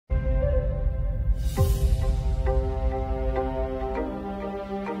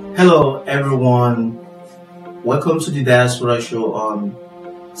Hello everyone, welcome to the Diaspora Show on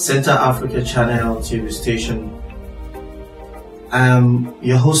Center Africa Channel TV station. I'm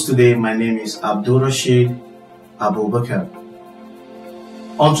your host today. My name is Abdul-Rashid Abubakar.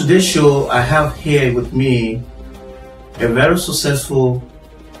 On today's show, I have here with me a very successful,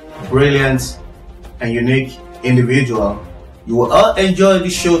 brilliant and unique individual. You will all enjoy the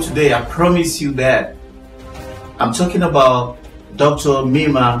show today, I promise you that. I'm talking about Dr.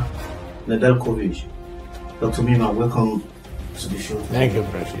 Mima Nedeljković. Dr. Mima, welcome to the show today. Thank you,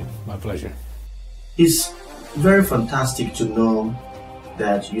 Rashid. My pleasure. It's very fantastic to know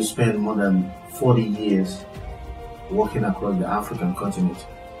that you spent more than 40 years working across the African continent.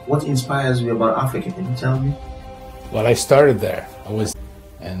 What inspires you about Africa? Can you tell me? Well, I started there.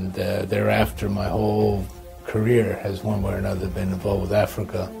 And thereafter, my whole career has one way or another been involved with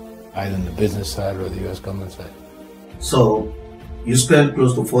Africa, either in the business side or the U.S. government side. So, you spent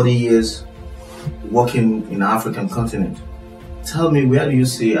close to 40 years working in the African continent. Tell me, where do you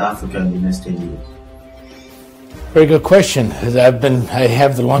see Africa in the next 10 years? Very good question. Because I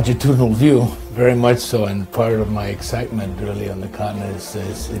have the longitudinal view, very much so, and part of my excitement really on the continent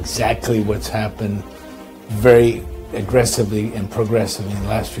is exactly what's happened very aggressively and progressively in the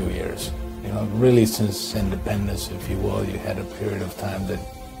last few years. You know, really since independence, if you will, you had a period of time that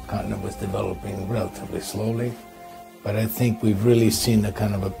the continent was developing relatively slowly. But I think we've really seen a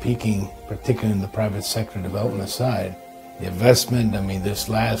kind of a peaking, particularly in the private sector development side. The investment, I mean, this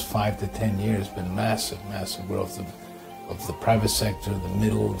last 5 to 10 years has been massive growth of the private sector, the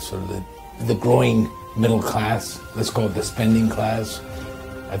middle, sort of the growing middle class, let's call it the spending class.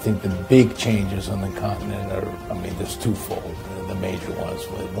 I think the big changes on the continent are, I mean, there's twofold, the major ones.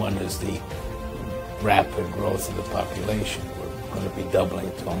 One is the rapid growth of the population. We're going to be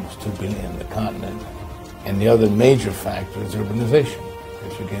doubling to almost 2 billion on the continent. And the other major factor is urbanization,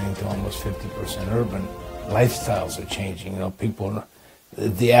 because you're getting to almost 50% urban. Lifestyles are changing. You know, people,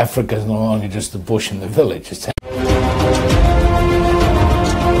 the Africa is no longer just the bush and the village. It's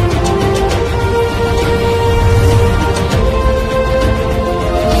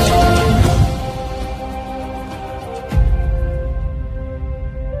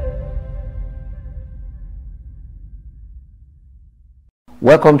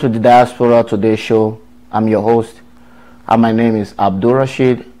Welcome to the Diaspora Today show. I'm your host, and my name is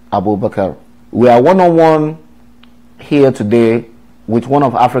Abdul-Rashid Abubakar. We are one-on-one here today with one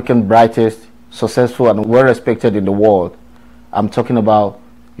of Africa's brightest, successful, and well-respected in the world. I'm talking about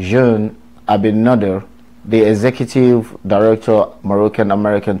Jean Abdel-Nader, the Executive Director, Moroccan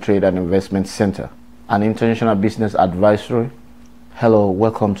American Trade and Investment Center, an international business advisory. Hello,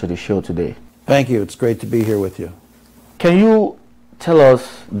 welcome to the show today. Thank you. It's great to be here with you. Can you tell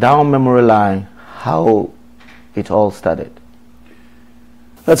us, down memory line, how it all started?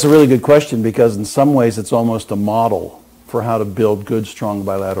 That's a really good question, because in some ways it's almost a model for how to build good, strong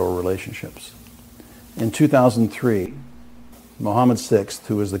bilateral relationships. In 2003, Mohammed VI,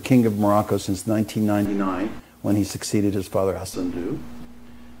 who was the King of Morocco since 1999, when he succeeded his father Hassan II,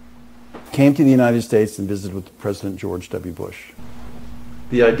 came to the United States and visited with President George W. Bush.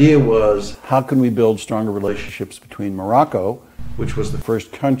 The idea was, how can we build stronger relationships between Morocco, which was the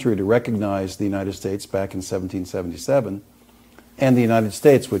first country to recognize the United States back in 1777, and the United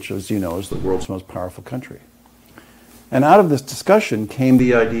States, which, as you know, is the world's most powerful country. And out of this discussion came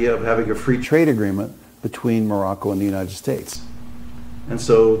the idea of having a free trade agreement between Morocco and the United States. And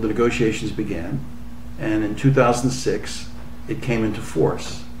so the negotiations began, and in 2006, it came into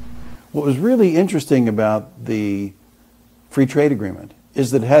force. What was really interesting about the free trade agreement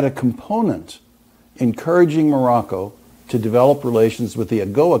is that it had a component encouraging Morocco to develop relations with the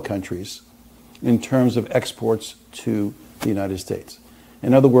AGOA countries in terms of exports to the United States.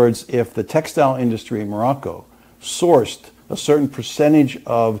 In other words, if the textile industry in Morocco sourced a certain percentage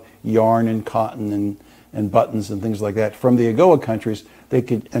of yarn and cotton and buttons and things like that from the AGOA countries, they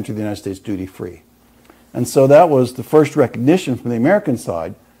could enter the United States duty-free. And so that was the first recognition from the American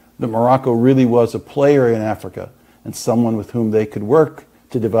side that Morocco really was a player in Africa and someone with whom they could work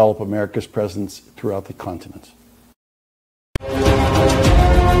to develop America's presence throughout the continent.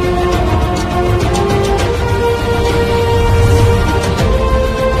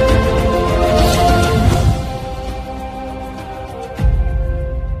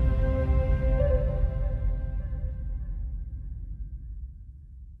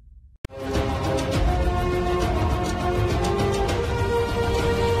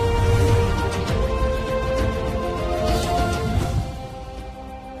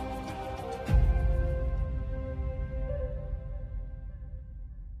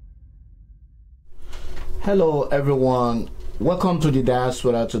 Hello everyone, Welcome to the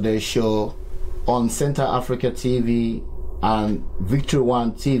Diaspora Today show on Center Africa TV and Victory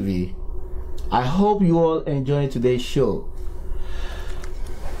One TV. I hope you all enjoy today's show.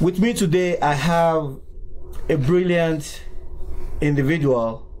 With me today, I have a brilliant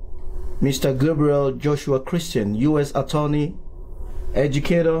individual, Mr. Gabriel Joshua Christian, U.S. attorney,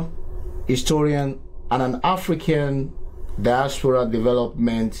 educator, historian, and an African diaspora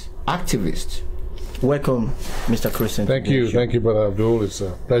development activist. Welcome, Mr. Christian. Thank you, Brother Abdul. It's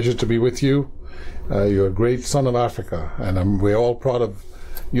a pleasure to be with you. You're a great son of Africa, and we're all proud of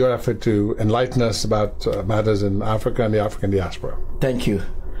your effort to enlighten us about matters in Africa and the African diaspora. Thank you.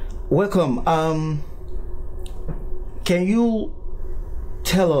 Welcome. Can you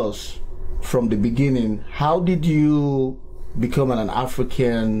tell us from the beginning, how did you become an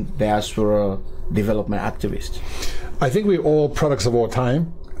African diaspora development activist? I think we're all products of our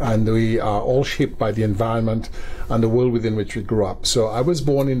time, and we are all shaped by the environment and the world within which we grew up. So I was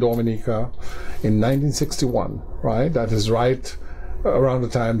born in Dominica in 1961, right? That is right around the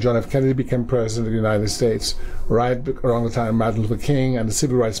time John F. Kennedy became president of the United States, right around the time Martin Luther King and the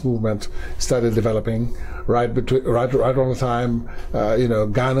civil rights movement started developing, right around the time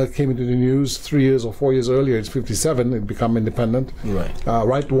Ghana came into the news 3 years or 4 years earlier. It's 57, it became independent. Right.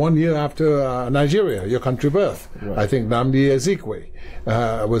 Right 1 year after Nigeria, your country birth. Right. I think Nnamdi Ezekwe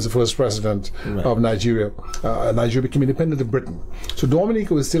was the first president of Nigeria. Nigeria became independent of Britain. So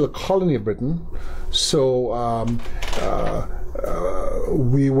Dominica was still a colony of Britain. So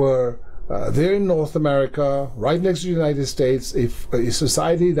we were there in North America, right next to the United States, a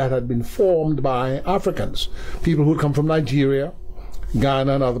society that had been formed by Africans, people who had come from Nigeria,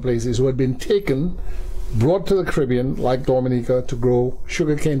 Ghana, and other places, who had been taken, brought to the Caribbean, like Dominica, to grow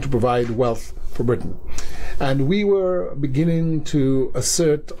sugarcane to provide wealth for Britain. And we were beginning to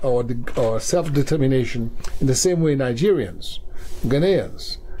assert our self-determination in the same way Nigerians,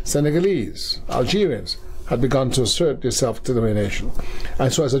 Ghanaians, Senegalese, Algerians had begun to assert their self-determination.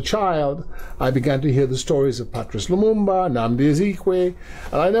 And so as a child, I began to hear the stories of Patrice Lumumba, Nnamdi Ezekwe,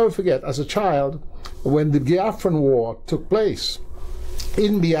 and I never forget, as a child, when the Biafran War took place,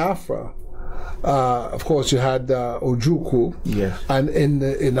 in Biafra, of course, you had Ojukwu, yes, and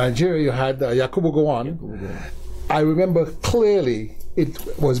in Nigeria, you had Yakubu Gowon. I remember clearly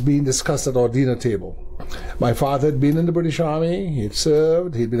it was being discussed at our dinner table. My father had been in the British Army, he'd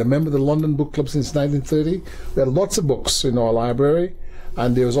served, he'd been a member of the London Book Club since 1930. We had lots of books in our library,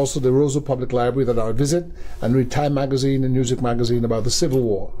 and there was also the Roseau Public Library that I would visit and read Time magazine and Music magazine about the Civil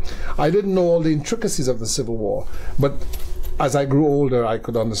War. I didn't know all the intricacies of the Civil War, but as I grew older, I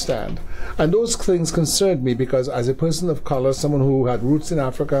could understand. And those things concerned me because as a person of color, someone who had roots in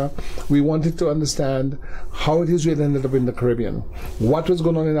Africa, we wanted to understand how it is we had ended up in the Caribbean. What was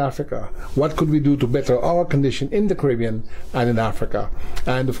going on in Africa? What could we do to better our condition in the Caribbean and in Africa?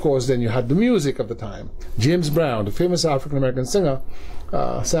 And of course, then you had the music of the time. James Brown, the famous African-American singer,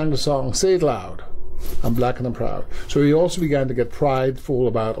 sang the song, "Say It Loud, I'm Black and I'm Proud." So we also began to get prideful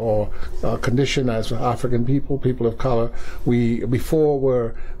about our condition as African people, people of color. We before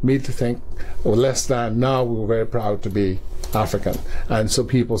were made to think or less than. Now we were very proud to be African. And so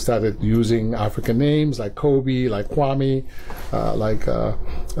people started using African names like Kobe, like Kwame, like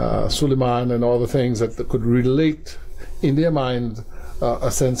Suleiman, and all the things that could relate in their mind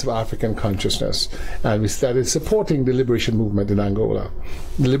a sense of African consciousness. And we started supporting the liberation movement in Angola,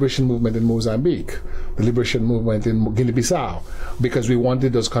 the liberation movement in Mozambique, the liberation movement in Guinea-Bissau, because we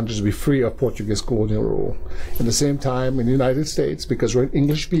wanted those countries to be free of Portuguese colonial rule. At the same time, in the United States, because we're in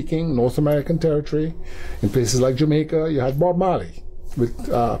English-speaking North American territory, in places like Jamaica, you had Bob Marley with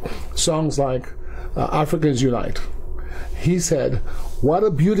songs like Africans Unite. He said, what a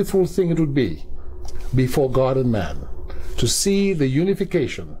beautiful thing it would be before God and man to see the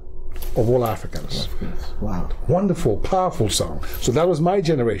unification of all Africans. Wow. Wonderful, powerful song. So that was my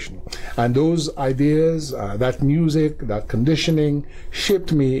generation. And those ideas, that music, that conditioning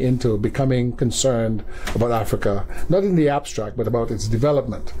shaped me into becoming concerned about Africa, not in the abstract, but about its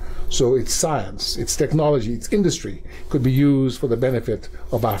development. So its science, its technology, its industry could be used for the benefit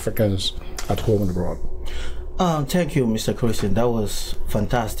of Africans at home and abroad. Thank you, Mr. Christian. That was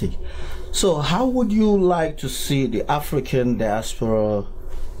fantastic. So how would you like to see the African diaspora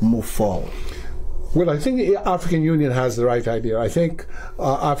move forward? Well, I think the African Union has the right idea. I think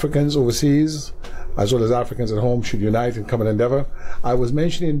Africans overseas as well as Africans at home, should unite in common endeavor. I was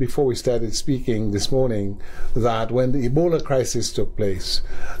mentioning before we started speaking this morning that when the Ebola crisis took place,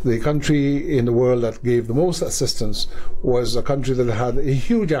 the country in the world that gave the most assistance was a country that had a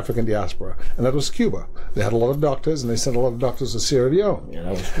huge African diaspora, and that was Cuba. They had a lot of doctors, and they sent a lot of doctors to Sierra Leone. Yeah,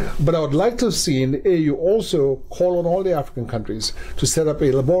 that was true. But I would like to see in the AU also call on all the African countries to set up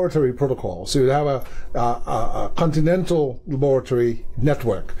a laboratory protocol. So you'd have a continental laboratory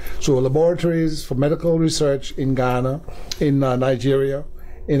network. So laboratories for medical research in Ghana, in Nigeria,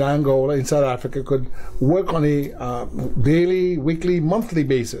 in Angola, in South Africa could work on a daily, weekly, monthly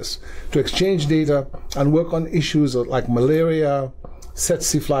basis to exchange data and work on issues like malaria,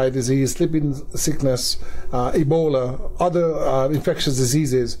 tsetse fly disease, sleeping sickness, Ebola, other infectious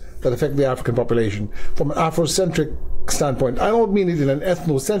diseases that affect the African population from an Afrocentric standpoint. I don't mean it in an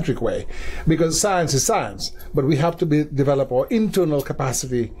ethnocentric way, because science is science, but we have to develop our internal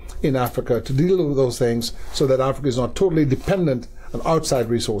capacity in Africa to deal with those things so that Africa is not totally dependent on outside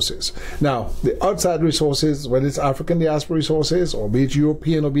resources. Now, the outside resources, whether it's African diaspora resources, or be it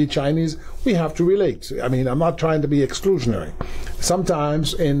European or be it Chinese, we have to relate. I mean, I'm not trying to be exclusionary.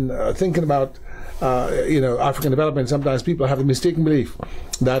 Sometimes in thinking about African development, sometimes people have a mistaken belief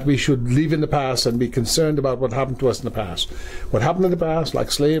that we should live in the past and be concerned about what happened to us in the past. What happened in the past,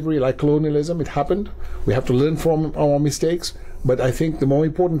 like slavery, like colonialism, it happened. We have to learn from our mistakes. But I think the more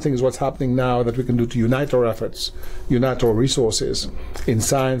important thing is what's happening now that we can do to unite our efforts, unite our resources in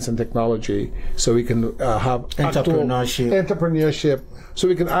science and technology, so we can have entrepreneurship, so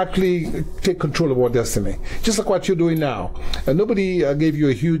we can actually take control of our destiny. Just like what you're doing now. And nobody gave you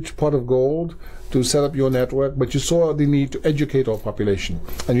a huge pot of gold to set up your network, but you saw the need to educate our population,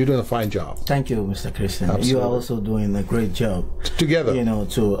 and you're doing a fine job. Thank you, Mr. Christian. Absolutely. You are also doing a great job together.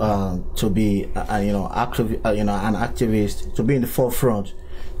 To be active, an activist, to be in the forefront,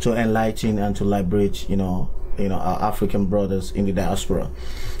 to enlighten and to liberate, our African brothers in the diaspora.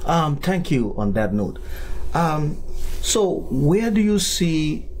 Thank you on that note. So where do you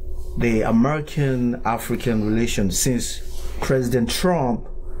see the American-African relations, since President Trump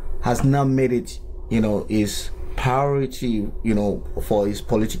has now made it, his priority, for his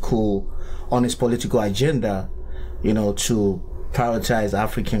political agenda, to prioritize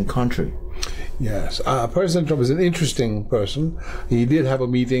African country? Yes, President Trump is an interesting person. He did have a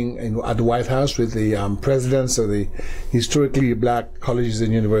meeting at the White House with the presidents of the historically black colleges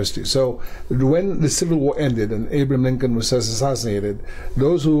and universities. So when the Civil War ended and Abraham Lincoln was assassinated,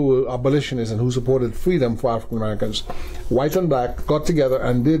 those who were abolitionists and who supported freedom for African Americans, white and black, got together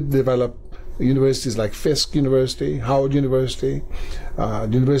and did develop universities like Fisk University, Howard University, the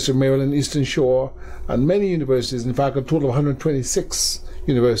University of Maryland, Eastern Shore, and many universities, in fact a total of 126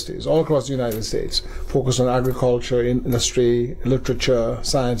 universities all across the United States, focused on agriculture, industry, literature,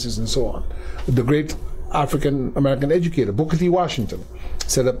 sciences, and so on. The great African American educator, Booker T. Washington,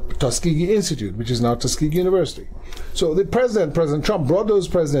 set up Tuskegee Institute, which is now Tuskegee University. So the President Trump, brought those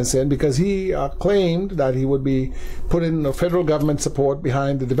presidents in because he claimed that he would be putting federal government support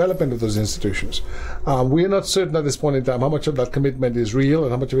behind the development of those institutions. We are not certain at this point in time how much of that commitment is real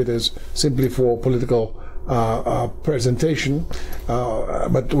and how much of it is simply for political presentation,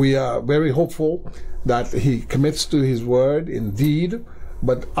 but we are very hopeful that he commits to his word indeed.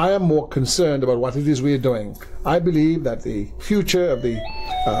 But I am more concerned about what it is we are doing. I believe that the future of the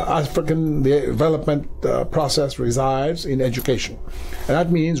African development process resides in education. And that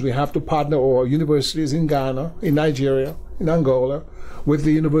means we have to partner our universities in Ghana, in Nigeria, in Angola, with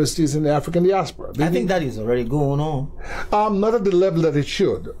the universities in the African diaspora. I think that is already going on. Not at the level that it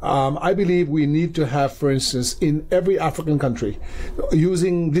should. I believe we need to have, for instance, in every African country,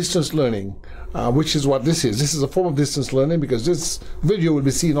 using distance learning, which is what this is. This is a form of distance learning because this video will be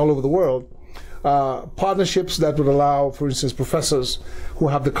seen all over the world. Partnerships that would allow, for instance, professors who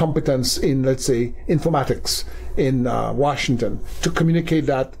have the competence in, let's say, informatics in Washington to communicate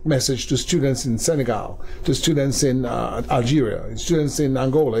that message to students in Senegal, to students in Algeria, students in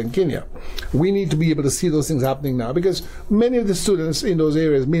Angola, in Kenya. We need to be able to see those things happening now because many of the students in those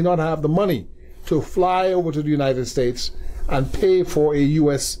areas may not have the money to fly over to the United States and pay for a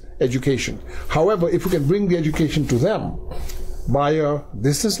U.S. education. However, if we can bring the education to them via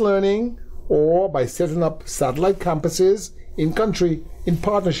distance learning, or by setting up satellite campuses in country, in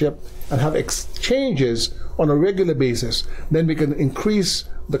partnership, and have exchanges on a regular basis, then we can increase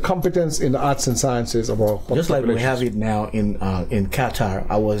the competence in the arts and sciences of our Just like we have it now in Qatar.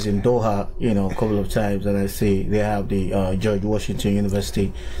 I was in Doha, a couple of times, and I see they have the George Washington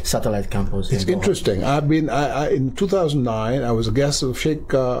University satellite campus. It's interesting. I've been in 2009. I was a guest of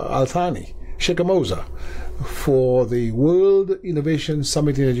Sheikh Al Thani, Sheikh Amoza, for the World Innovation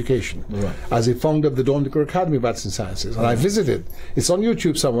Summit in Education Right. as a founder of the Don Dicker Academy of Arts and Sciences. And I visited, it's on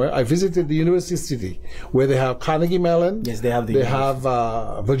YouTube somewhere, I visited the University City where they have Carnegie Mellon. Yes, they have the They have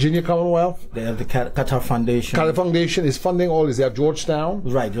Virginia Commonwealth. They have the Qatar Foundation. Qatar Foundation is funding all this. They have Georgetown.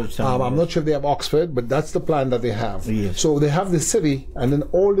 Right, Georgetown. I'm not sure if they have Oxford, but that's the plan that they have. Yes. So they have the city, and then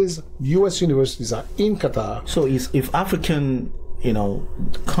all these U.S. universities are in Qatar. So if African,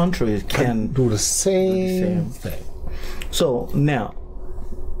 countries can Do the same thing. So now,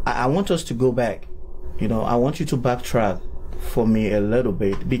 I want us to go back. I want you to backtrack for me a little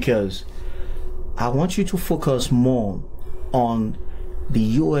bit, because I want you to focus more on the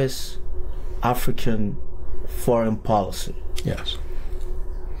U.S. African foreign policy. Yes.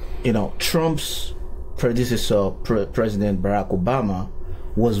 Trump's predecessor, President Barack Obama,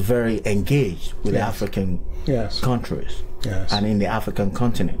 was very engaged with Yes. African Yes. countries Yes. and in the African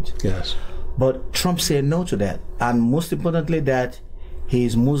continent. Yes. But Trump said no to that, and most importantly, that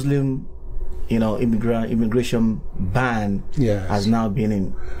his Muslim, immigration ban Yes. has now been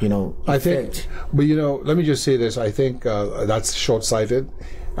in, I effect. think, but let me just say this. I think that's short-sighted.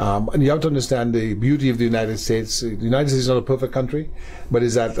 And you have to understand the beauty of the United States. The United States is not a perfect country, but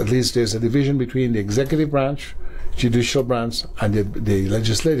is that at least there's a division between the executive branch, judicial branch, and the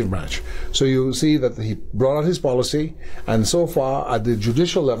legislative branch. So you see that he brought out his policy, and so far at the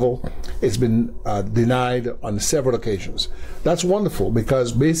judicial level, it's been denied on several occasions. That's wonderful,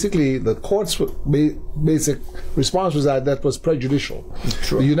 because basically the court's basic response was that was prejudicial.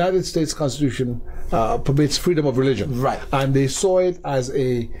 True. The United States Constitution permits freedom of religion, Right. and they saw it as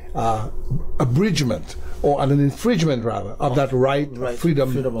a abridgment or an infringement rather of that right,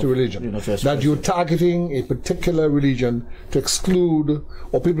 freedom freedom to of, religion. to express That you're it. targeting a particular religion to exclude,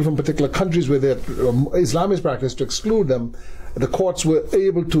 or people from particular countries where Islam is practiced, to exclude them. The courts were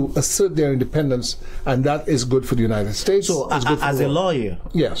able to assert their independence, and that is good for the United States. So, It's good for as the a world. lawyer,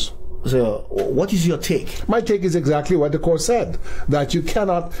 Yes. so what is your take? My take is exactly what the court said, that you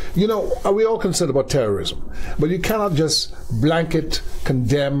cannot, we're all concerned about terrorism, but you cannot just blanket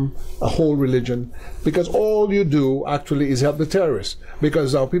condemn a whole religion, because all you do actually is help the terrorists,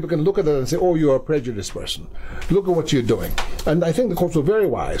 because now people can look at it and say, oh, you're a prejudiced person. Look at what you're doing. And I think the courts were very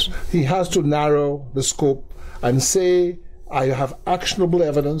wise. He has to narrow the scope and say, I have actionable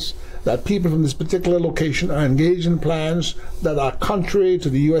evidence that people from this particular location are engaged in plans that are contrary to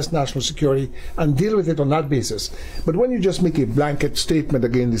the U.S. national security, and deal with it on that basis. But when you just make a blanket statement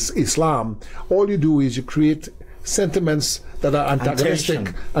against Islam, all you do is you create sentiments that are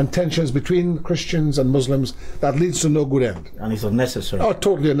antagonistic and tensions between Christians and Muslims that leads to no good end. And it's unnecessary. Oh,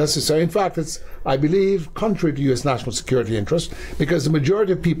 totally unnecessary. In fact, it's, I believe, contrary to U.S. national security interests, because the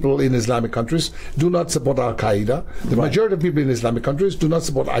majority of people in Islamic countries do not support Al-Qaeda. The majority of people in Islamic countries do not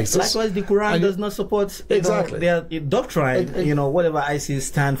support ISIS. Likewise, the Quran does not support their doctrine, whatever ISIS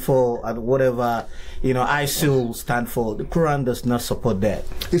stand for and whatever, ISIL stand for. The Quran does not support that.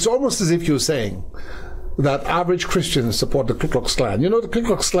 It's almost as if you're saying that average Christians support the Ku Klux Klan. The Ku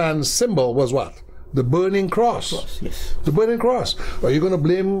Klux Klan's symbol was what? The burning cross. Yes. The burning cross. Are you going to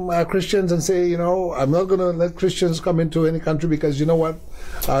blame Christians and say, I'm not going to let Christians come into any country because you know what?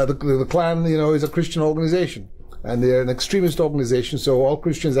 The Klan, is a Christian organization. And they're an extremist organization, so all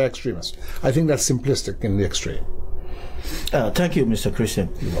Christians are extremists. I think that's simplistic in the extreme. Thank you, Mr. Christian.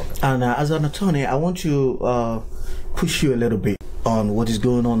 And as an attorney, I want to push you a little bit on what is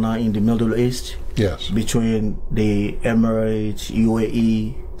going on now in the Middle East. Yes. Between the Emirates,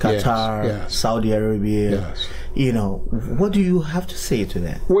 UAE, Qatar, yes. Saudi Arabia. Yes. What do you have to say to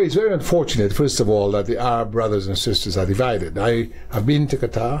that? Well, it's very unfortunate, first of all, that the Arab brothers and sisters are divided. I have been to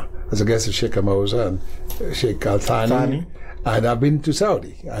Qatar as a guest of Sheikh Hamoza and Sheikh Al Thani, and I've been to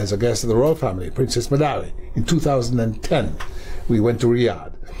Saudi as a guest of the royal family, Princess Madawi. In 2010, we went to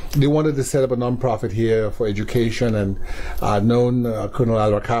Riyadh. They wanted to set up a non-profit here for education, and I've known Colonel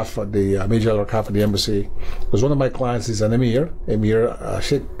Al-Rakaf, the Major Al-Rakaf at the embassy. Was one of my clients is an Emir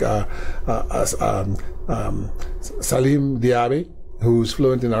Sheikh Salim Diaby, who's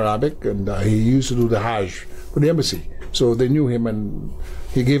fluent in Arabic, and he used to do the Hajj for the embassy. So they knew him, and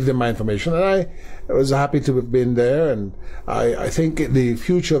he gave them my information, and I was happy to have been there. And I think the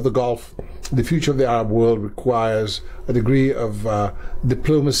future of the Gulf, the future of the Arab world, requires a degree of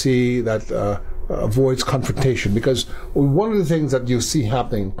diplomacy that avoids confrontation, because one of the things that you see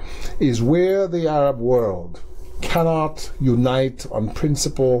happening is where the Arab world cannot unite on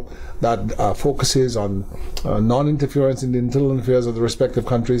principle that focuses on non-interference in the internal affairs of the respective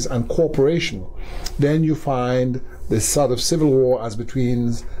countries and cooperation, then you find this sort of civil war as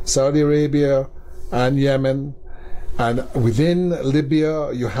between Saudi Arabia and Yemen, and within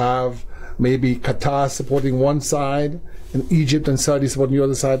Libya you have maybe Qatar supporting one side, and Egypt and Saudi supporting the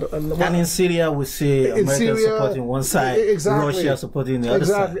other side. And in Syria, we see America supporting one side, Russia supporting the other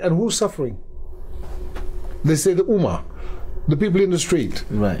side. And who's suffering? They say the Ummah, the people in the street,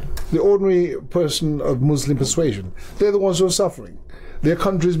 right? The ordinary person of Muslim persuasion. They're the ones who are suffering. Their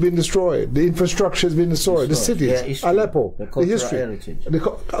country's been destroyed. The infrastructure has been destroyed. The cities, Aleppo, the history,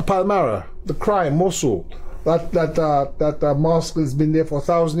 Palmyra, the crime, Mosul. That mosque has been there for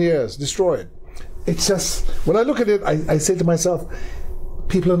 1,000 years, destroyed. It's just, when I look at it, I say to myself,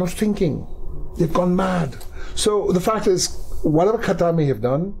 people are not thinking. They've gone mad. So the fact is, whatever Qatar may have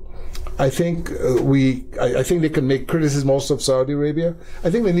done, I think I think they can make criticism also of Saudi Arabia. I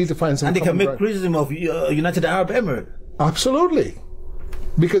think they need to find some. And they can make criticism of United Arab Emirates. Absolutely,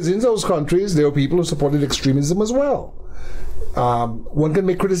 because in those countries there are people who supported extremism as well. One can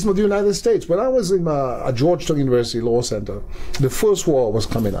make criticism of the United States. When I was in at Georgetown University Law Center, the first war was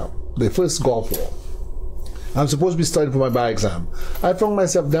coming out, the first Gulf War. I'm supposed to be studying for my bar exam. I found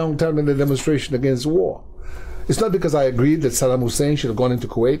myself downtown in a demonstration against war. It's not because I agreed that Saddam Hussein should have gone into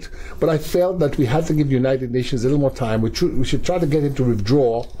Kuwait, but I felt that we had to give the United Nations a little more time. We should try to get him to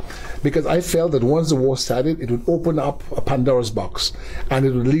withdraw, because I felt that once the war started, it would open up a Pandora's box, and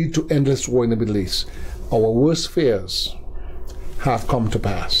it would lead to endless war in the Middle East. Our worst fears have come to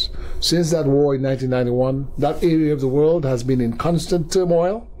pass. Since that war in 1991, that area of the world has been in constant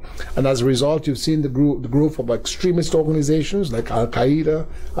turmoil, and as a result, you've seen the growth of extremist organizations like Al-Qaeda,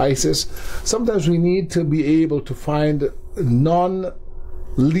 ISIS. Sometimes we need to be able to find non-lethal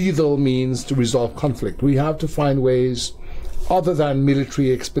means to resolve conflict. We have to find ways other than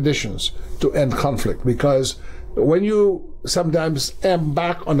military expeditions to end conflict, because when you sometimes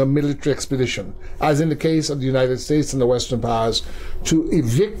embark on a military expedition, as in the case of the United States and the Western powers, to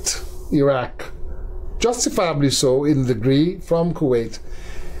evict Iraq, justifiably so in the degree, from Kuwait,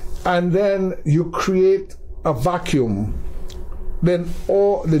 and then you create a vacuum, then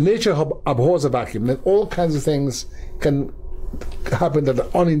the nature abhors a vacuum, then all kinds of things can happen that are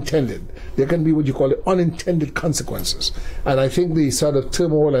unintended. There can be what you call unintended consequences. And I think the sort of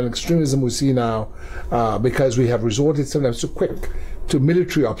turmoil and extremism we see now, because we have resorted sometimes too quick to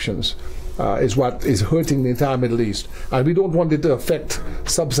military options, is what is hurting the entire Middle East. And we don't want it to affect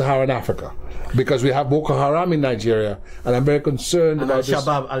sub-Saharan Africa, because we have Boko Haram in Nigeria, and I'm very concerned about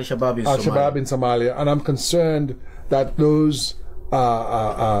Al-Shabaab in Somalia, and I'm concerned that those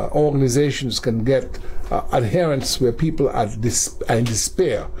organizations can get adherents where people are in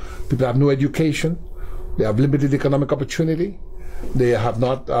despair. People have no education, they have limited economic opportunity, they have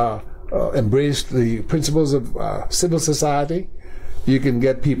not embraced the principles of civil society. You can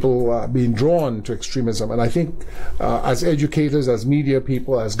get people being drawn to extremism. And I think as educators, as media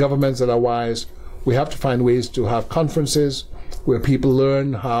people, as governments that are wise, we have to find ways to have conferences where people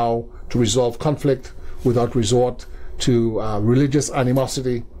learn how to resolve conflict without resort to religious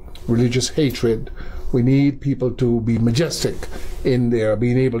animosity, religious hatred. We need people to be majestic in their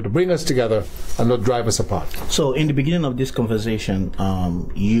being able to bring us together and not drive us apart. So in the beginning of this conversation,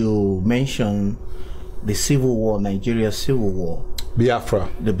 you mentioned the civil war, Nigeria's civil war. Biafra.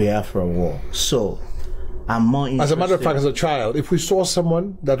 The Biafra War. So, I'm more interested. As a matter of fact, as a child, if we saw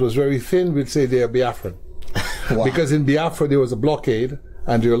someone that was very thin, we'd say they are Biafran. Wow. Because in Biafra there was a blockade,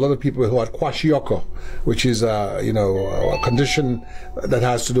 and there were a lot of people who had kwashiorkor, which is a condition that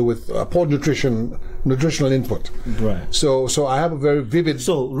has to do with poor nutritional input. Right. So I have a very vivid.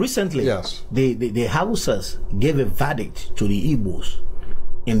 So recently, yes, the Hausas gave a verdict to the Igbos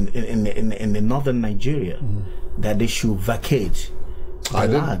in the northern Nigeria that they should vacate.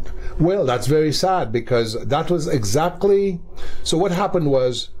 Well, that's very sad, because that was exactly. So what happened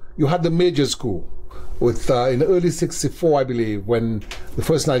was, you had the majors coup with in the early '64, I believe, when the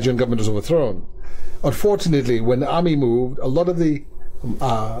first Nigerian government was overthrown. Unfortunately, when the army moved, a lot of the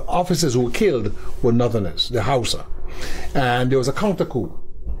officers who were killed were Northerners, the Hausa, and there was a counter coup.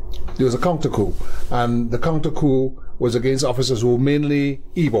 And the counter coup was against officers who were mainly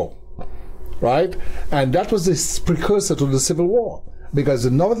Igbo, right? And that was the precursor to the Civil War, because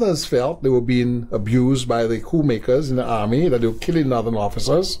the Northerners felt they were being abused by the coup makers in the army, that they were killing Northern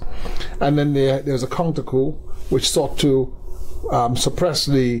officers. And then there was a counter coup which sought to suppress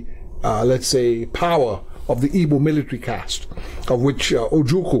the, let's say, power of the Igbo military caste, of which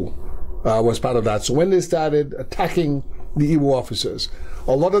Ojukwu was part of that. So when they started attacking the Igbo officers,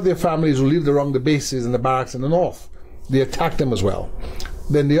 a lot of their families who lived around the bases and the barracks in the north, they attacked them as well.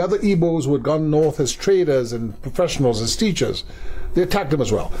 Then the other Igbos who had gone north as traders and professionals, as teachers, they attacked them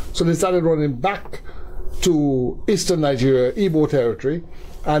as well. So they started running back to eastern Nigeria, Igbo territory,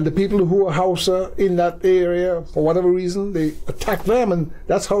 and the people who are Hausa in that area, for whatever reason, they attacked them, and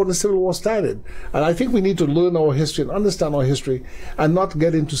that's how the Civil War started. And I think we need to learn our history and understand our history, and not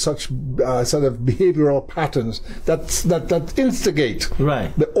get into such sort of behavioral patterns that instigate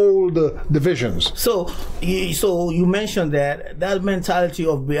the old divisions. So you mentioned that mentality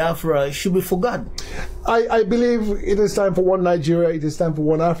of Biafra should be forgotten. I believe it is time for one Nigeria, it is time for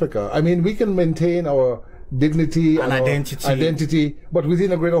one Africa. I mean, we can maintain our dignity and identity, but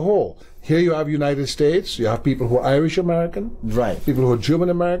within a greater whole. Here you have United States, you have people who are Irish American, people who are German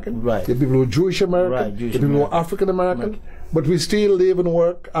American, you have people who are Jewish American, people who are African American, but we still live and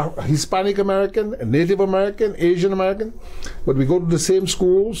work Hispanic American, Native American, Asian American, but we go to the same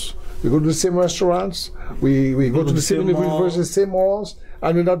schools, we go to the same restaurants, we go to the same universities, same malls,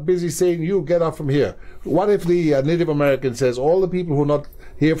 and we're not busy saying, you get up from here. What if the Native American says, all the people who are not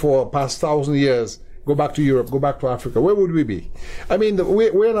here for past 1,000 years, go back to Europe, go back to Africa? Where would we be? I mean,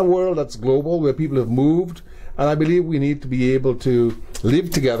 we're in a world that's global, where people have moved, and I believe we need to be able to live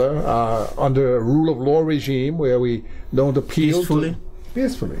together under a rule of law regime where we don't appeal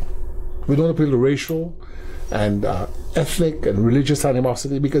peacefully. We don't appeal to racial and ethnic and religious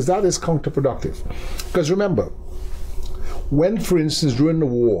animosity, because that is counterproductive. Because remember, when, for instance, during the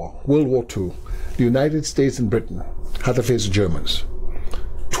war, World War II, the United States and Britain had to face the Germans.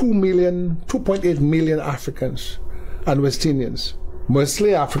 2.8 million Africans and West Indians,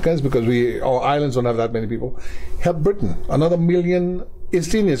 mostly Africans, because our islands don't have that many people, helped Britain. Another million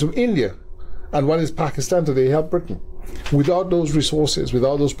East Indians from India, and what is Pakistan today, helped Britain. Without those resources,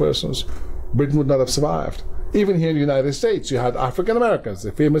 without those persons, Britain would not have survived. Even here in the United States, you had African Americans,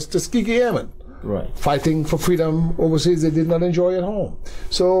 the famous Tuskegee Airmen, fighting for freedom overseas they did not enjoy at home.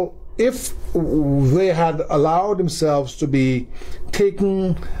 So if they had allowed themselves to be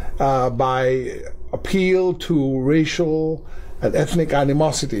taken by appeal to racial and ethnic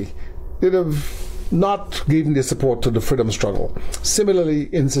animosity, they'd have not given their support to the freedom struggle. Similarly,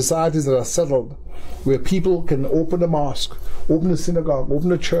 in societies that are settled, where people can open a mosque, open a synagogue,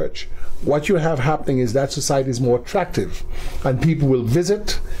 open a church, what you have happening is that society is more attractive, and people will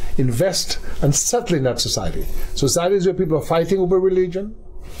visit, invest, and settle in that society. Societies where people are fighting over religion,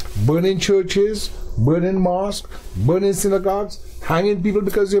 burning churches, burning mosques, burning synagogues, hanging people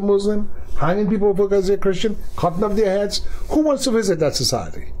because they're Muslim, hanging people because they're Christian, cutting off their heads. Who wants to visit that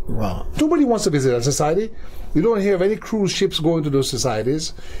society? Wow. Nobody wants to visit that society. You don't hear of any cruise ships going to those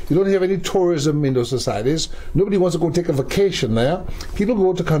societies. You don't hear of any tourism in those societies. Nobody wants to go take a vacation there. People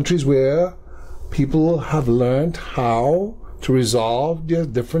go to countries where people have learned how to resolve their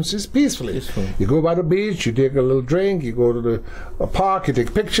differences peacefully. You go by the beach, you take a little drink, you go to the park, you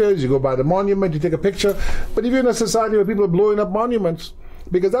take pictures, you go by the monument, you take a picture. But if you're in a society where people are blowing up monuments,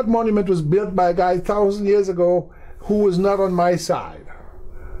 because that monument was built by a guy 1,000 years ago who was not on my side,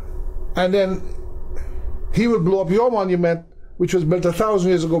 and then he will blow up your monument, which was built 1,000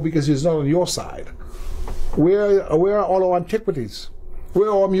 years ago, because he's not on your side. Where are all our antiquities? Where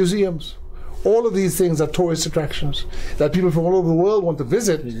are our museums? All of these things are tourist attractions that people from all over the world want to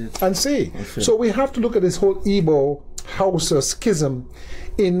visit and see. So we have to look at this whole Igbo Hausa schism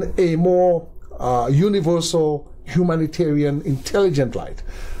in a more universal, humanitarian, intelligent light.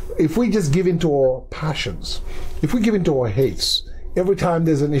 If we just give in to our passions, if we give in to our hates, every time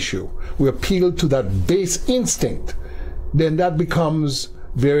there's an issue, we appeal to that base instinct, then that becomes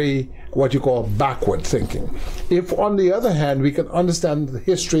very, what you call, backward thinking. If, on the other hand, we can understand the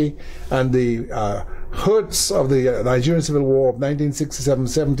history and the hurts of the Nigerian Civil War of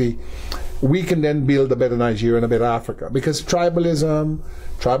 1967-70, we can then build a better Nigeria and a better Africa. Because tribalism,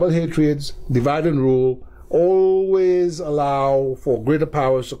 tribal hatreds, divide and rule always allow for greater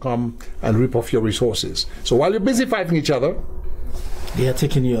powers to come and rip off your resources. So while you're busy fighting each other, they are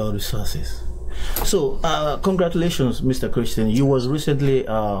taking your resources. So, congratulations, Mr. Christian. You was recently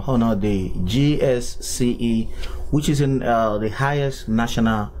honored the GSCE, which is in the highest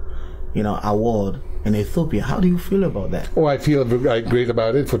national, award in Ethiopia. How do you feel about that? Oh, I feel great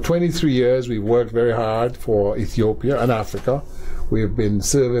about it. For 23 years, we worked very hard for Ethiopia and Africa. We have been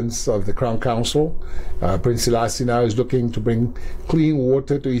servants of the Crown Council. Prince Selassie now is looking to bring clean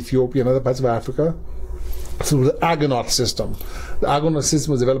water to Ethiopia and other parts of Africa through the Argonaut system. The Argonaut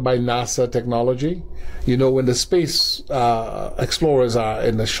system was developed by NASA technology. When the space explorers are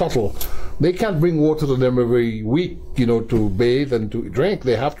in the shuttle, they can't bring water to them every week, to bathe and to drink.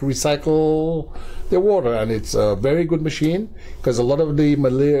 They have to recycle their water, and it's a very good machine, because a lot of the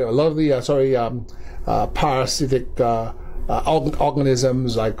parasitic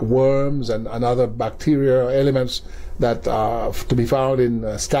organisms like worms and other bacteria elements that are to be found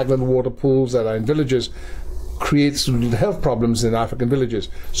in stagnant water pools that are in villages creates health problems in African villages.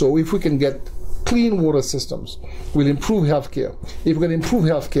 So if we can get clean water systems, we'll improve healthcare. If we can improve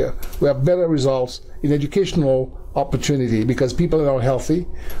healthcare, we have better results in educational opportunity because people are now healthy,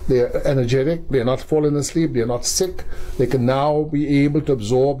 they're energetic, they're not falling asleep, they're not sick. They can now be able to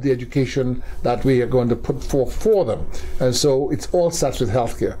absorb the education that we are going to put forth for them. And so it all starts with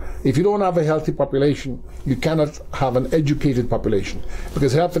healthcare. If you don't have a healthy population, you cannot have an educated population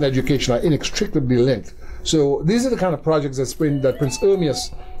because health and education are inextricably linked. So these are the kind of projects that Prince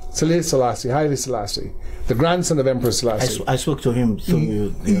Ermias Haile Selassie, the grandson of Emperor Selassie. I spoke to him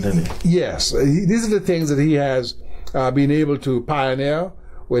the other day. Yes, these are the things that he has been able to pioneer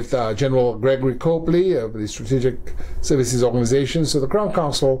with General Gregory Copley of the Strategic Services Organization. So the Crown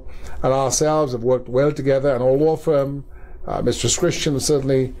Council and ourselves have worked well together, and our law firm, Mr. Christian,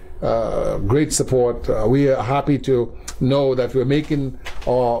 certainly great support. We are happy to know that we're making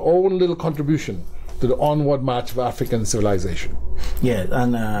our own little contribution to the onward march of African civilization. Yeah,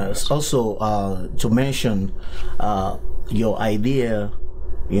 and also to mention your idea,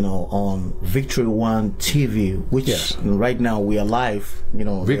 on Victory One TV, which right now we are live.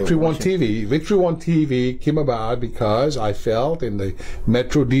 Victory One TV. Victory One TV came about because I felt in the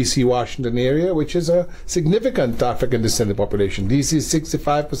Metro DC Washington area, which is a significant African descendant population. DC is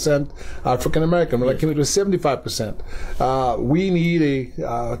 65% African American. When I came, it was 75%. We need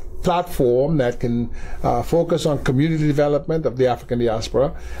a platform that can focus on community development of the African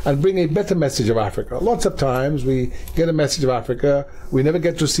diaspora and bring a better message of Africa. Lots of times we get a message of Africa, we never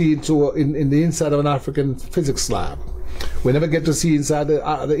get to see it in the inside of an African physics lab. We never get to see inside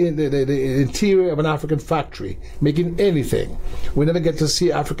the interior of an African factory making anything. We never get to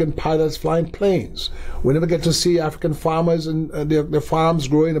see African pilots flying planes. We never get to see African farmers and their farms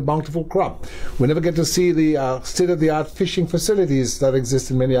growing a bountiful crop. We never get to see the state-of-the-art fishing facilities that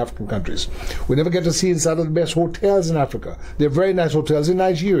exist in many African countries. We never get to see inside of the best hotels in Africa. There are very nice hotels in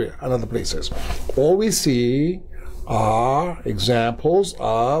Nigeria and other places. All we see are examples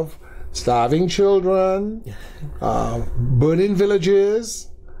of starving children, burning villages,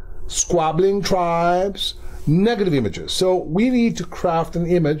 squabbling tribes, negative images. So we need to craft an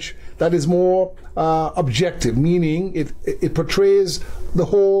image that is more objective, meaning it portrays the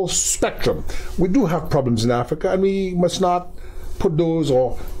whole spectrum. We do have problems in Africa, and we must not put those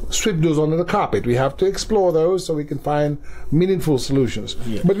or sweep those under the carpet. We have to explore those so we can find meaningful solutions.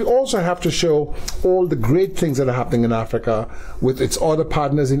 Yeah. But we also have to show all the great things that are happening in Africa with its other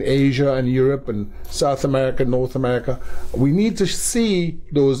partners in Asia and Europe and South America, North America. We need to see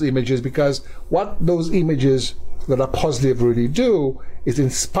those images because what those images that are positive really do is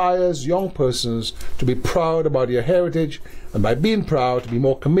inspires young persons to be proud about their heritage, and by being proud to be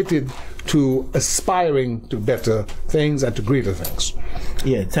more committed to aspiring to better things and to greater things.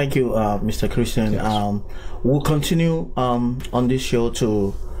 Yeah, thank you, Mr. Christian. Yes. We'll continue on this show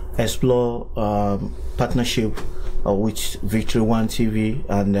to explore partnership with Victory One TV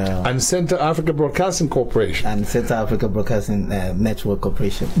and Central Africa Broadcasting Corporation and Central Africa Broadcasting Network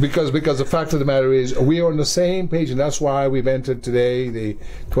Corporation. Because the fact of the matter is we are on the same page, and that's why we've entered today, the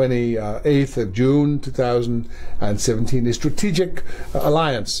 28th of June 2017, the strategic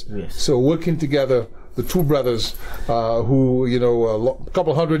alliance. Yes. So working together, the two brothers who, a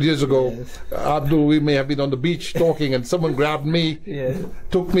couple hundred years ago, yes. Abdul, we may have been on the beach talking and someone grabbed me, yes.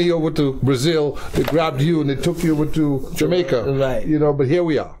 took me over to Brazil, they grabbed you and they took you over to Jamaica. Right. But here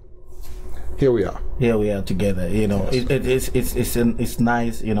we are. Here we are. Here we are together. Yes. It's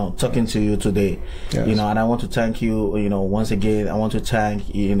nice, talking to you today. Yes. And I want to thank you, once again. I want to thank,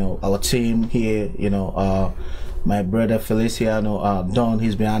 our team here, my brother Feliciano Don,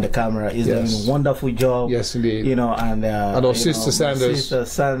 he's behind the camera. He's doing a wonderful job. Yes, indeed. And our sister Sanders. Sister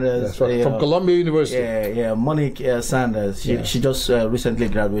Sanders. That's right. From Columbia University. Yeah, Monique Sanders. She just recently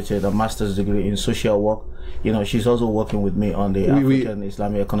graduated a master's degree in social work. She's also working with me on the African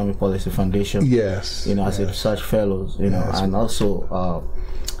Islamic Economic Policy Foundation. Yes. As a research fellows. And also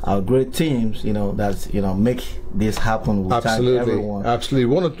our great teams, that make this happen. We absolutely, thank everyone.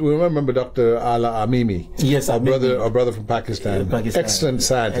 Absolutely. We remember Dr. Ala Amimi. Yes, our brother from Pakistan. Excellent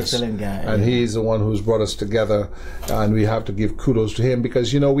scientist. Excellent guy. And he's the one who's brought us together, and we have to give kudos to him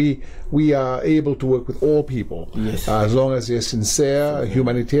because we are able to work with all people. Yes. As long as they're sincere,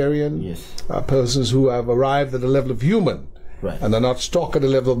 humanitarian, yes. Persons who have arrived at the level of human. Right. And they're not stuck at the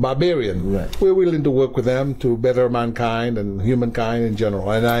level of barbarian. Right. We're willing to work with them to better mankind and humankind in general.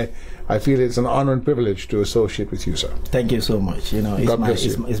 And I I feel it's an honor and privilege to associate with you, sir. Thank you so much. You know,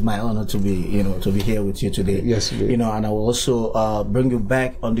 it's my honor to be, you know, to be here with you today. Yes, indeed. You know, and I will also bring you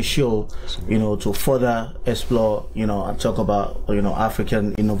back on the show, you know, to further explore, you know, and talk about, you know,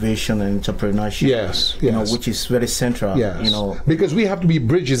 African innovation and entrepreneurship. Yes, you know, which is very central. Yes, you know, because we have to be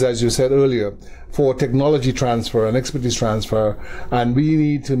bridges, as you said earlier, for technology transfer and expertise transfer, and we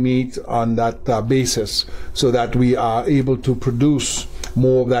need to meet on that basis so that we are able to produce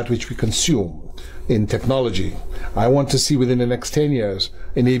more of that which we consume in technology. I want to see within the next 10 years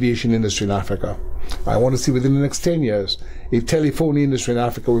an aviation industry in Africa. I want to see within the next 10 years a telephone industry in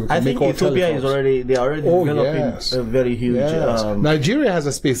Africa. Where we can I make think all Ethiopia telephones. they are already developing yes. a very huge. Yes. Nigeria has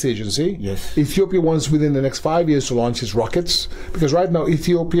a space agency. Yes. Ethiopia wants within the next 5 years to launch its rockets, because right now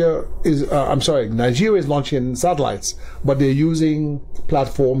Nigeria is launching satellites, but they're using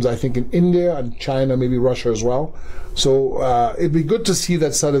platforms, I think, in India and China, maybe Russia as well. So it'd be good to see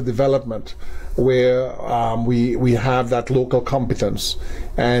that sort of development where we have that local competence.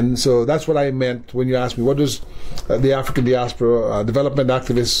 And so that's what I meant when you asked me, what does the African Diaspora Development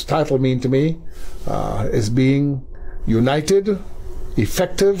Activist title mean to me? Is being united,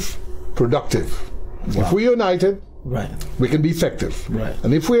 effective, productive. Wow. If we're united, Right. we can be effective. Right.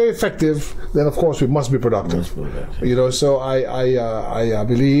 And if we're effective, then of course we must be productive. You know, so I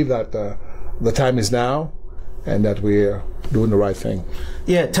believe that the time is now, and that we're doing the right thing.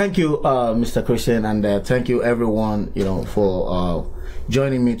 Yeah, thank you, Mr. Christian, and thank you everyone, you know, for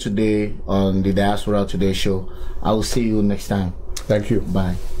joining me today on the Diaspora Today show. I will see you next time. Thank you.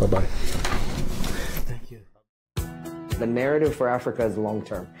 Bye. Bye-bye. Thank you. The narrative for Africa is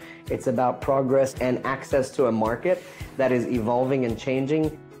long-term. It's about progress and access to a market that is evolving and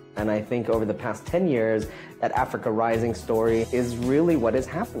changing. And I think over the past 10 years, that Africa Rising story is really what is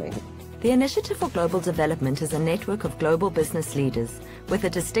happening. The Initiative for Global Development is a network of global business leaders with a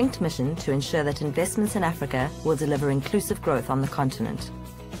distinct mission to ensure that investments in Africa will deliver inclusive growth on the continent.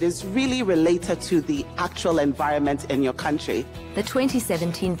 It is really related to the actual environment in your country. The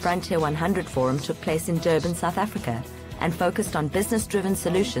 2017 Frontier 100 Forum took place in Durban, South Africa, and focused on business-driven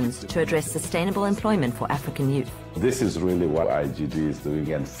solutions to address sustainable employment for African youth. This is really what IGD is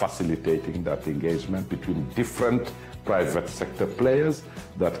doing, and facilitating that engagement between different private sector players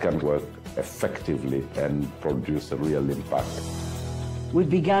that can work effectively and produce a real impact. We've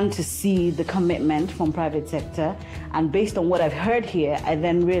begun to see the commitment from private sector, and based on what I've heard here, I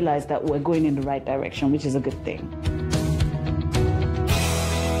then realized that we're going in the right direction, which is a good thing.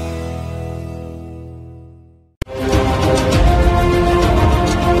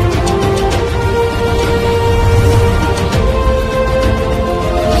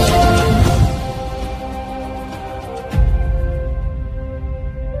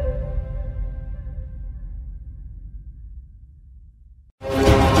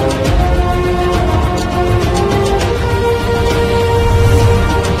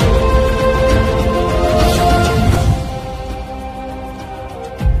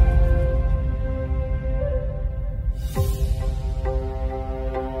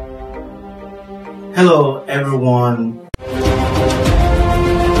 Hello, everyone.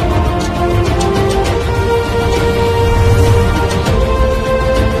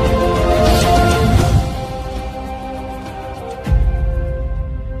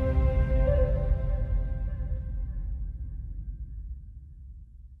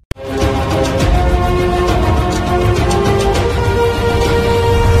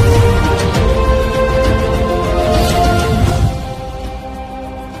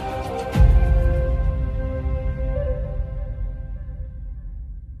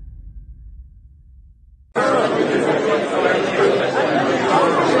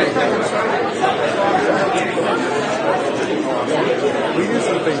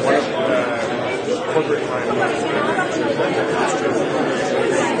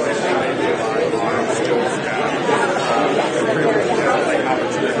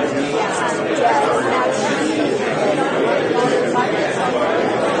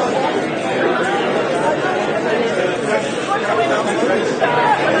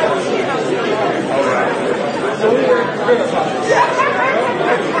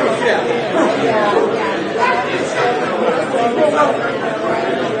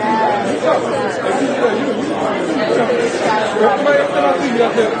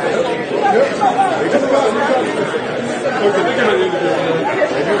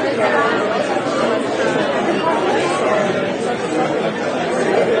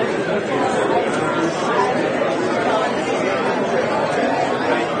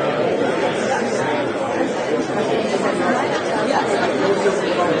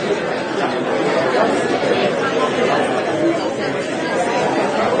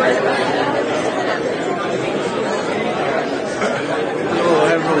 Right.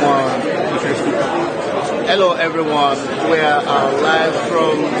 Hello everyone, we are live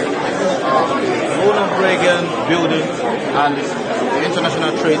from Ronald Reagan building and the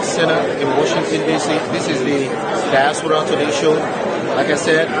International Trade Center in Washington DC. This is the Diaspora Today show. Like I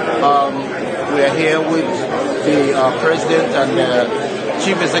said, we are here with the President and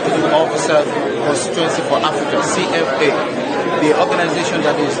Chief Executive Officer Constituency for Africa, CFA, the organization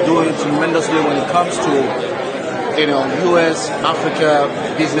that is doing tremendously when it comes to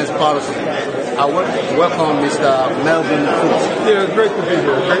U.S.-Africa business policy. I welcome Mr. Melvin Cruz. Yeah, it's great to be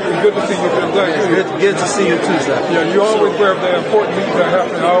here. Good to see you too. Good to see you too, sir. Yeah, you always where the important meetings are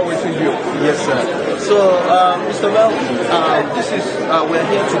happening. I always see you. Yes, sir. So, Mr. Melvin, we're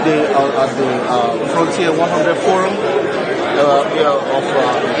here today at the Frontier 100 Forum of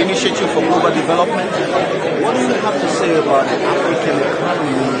Initiative for Global Development. What do you have to say about the African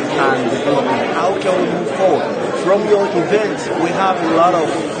economy and development? How can we move forward? From your event, we have a lot of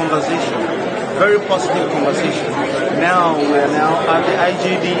conversation, very positive conversation. Now we're at the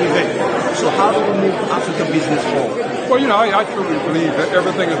IGD event. So how do we move African business forward? Well, I truly believe that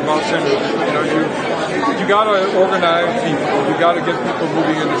everything is about synergy. You got to organize people. You got to get people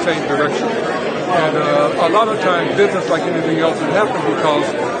moving in the same direction. And a lot of times, business, like anything else, it happens because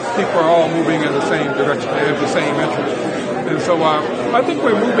people are all moving in the same direction. They have the same interest. And so I think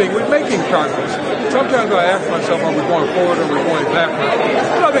we're making progress. Sometimes I ask myself, are we going forward or are we going backward?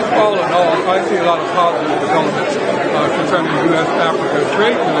 But I think all in all, I see a lot of positive developments concerning U.S.-Africa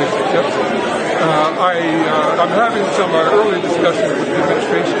trade relationships. I'm having some early discussions with the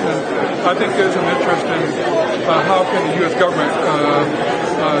administration, and I think there's some interest in how can the U.S. government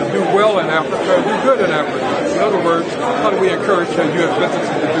do well in Africa, do good in Africa. In other words, how do we encourage U.S.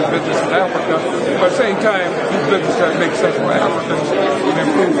 businesses to do business in Africa, but at the same time, do business that makes sense for Africans and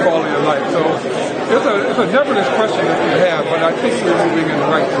improve quality of life. So it's a nevertheless question that we have, but I think we're moving in the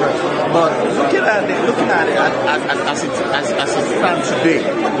right direction. But looking at it as it stands today,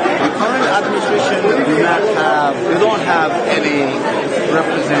 the current administration don't have any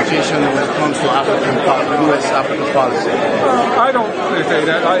representation when it comes to U.S.-Africa policy. I don't say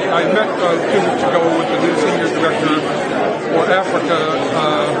that. I met 2 weeks ago with the new senior director for Africa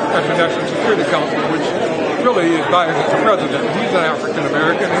at the National Security Council, which really is biased as the president. He's an African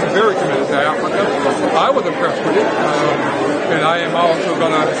American. He's very committed to Africa. I was impressed with it, and I am also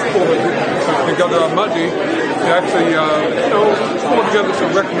going to pull it together on Monday to actually, pull together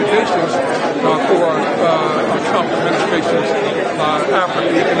some recommendations for Trump administration's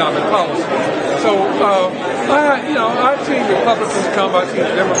African economic policy. So, I've seen Republicans come, I've seen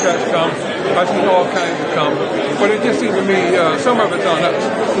Democrats come, I've seen all kinds of come, but it just seems to me some of it's on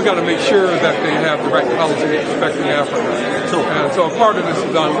us. We've got to make sure that they have the right policy respecting Africa. So part of this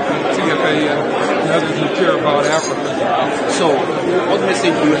is on CFA and others who care about Africa. So what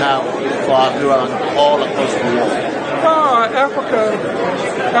message do you have for everyone all across the world? Africa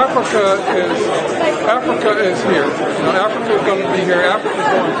is here. Africa is going to be here. Africa is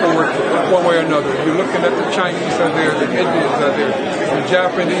going forward one way or another. You're looking at the Chinese are there, the Indians are there, the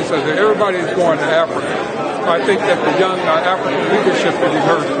Japanese are there. Everybody is going to Africa. I think that the young African leadership is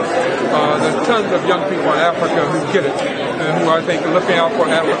emerging. There's tons of young people in Africa who get it and who I think are looking out for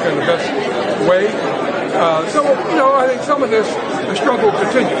Africa in the best way. I think some of the struggle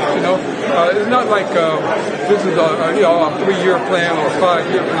continues. It's not like this is a 3-year plan or a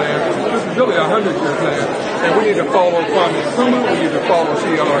 5-year plan. This is really a 100-year plan, and we need to follow Kwame Nkrumah. We need to follow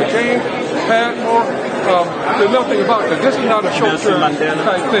C.R. James, Padmore. There's nothing about that. This is not a short-term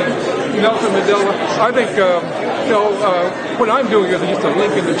type thing. Nelson Mandela. I think what I'm doing is just a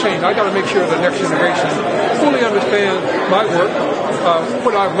link in the chain. I got to make sure the next generation fully understands my work,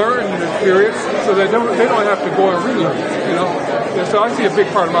 what I've learned in this period, so they don't have to go and relearn. And so I see a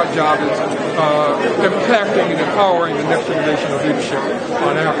big part of my job is impacting and empowering the next generation of leadership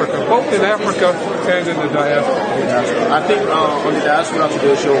on Africa, both in Africa and in the diaspora. I think on the Diaspora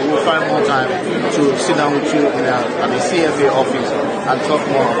Today show, we'll find more time to sit down with you at the CFA office and talk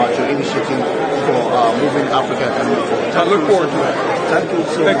more about your initiative for moving Africa and move forward. I look forward to that. Thank you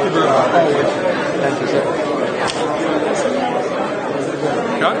so much. Thank you very much. Always. Thank you, sir.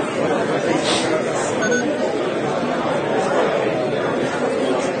 Got it?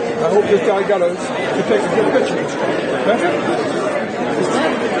 I hope this guy got us to take a good picture. That's it?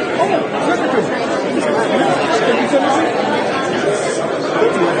 Oh, send it to me. Can you send it to me?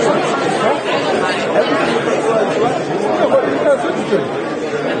 No, but you got to send it to me.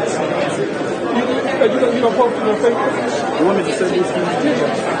 You don't post it on Facebook? You want me to send this to you?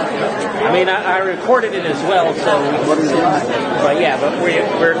 I mean, I recorded it as well, so. What is it? But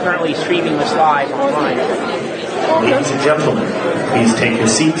we're currently streaming this live online. Ladies and gentlemen, please take your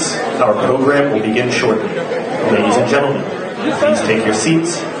seats. Our program will begin shortly. Ladies and gentlemen, please take your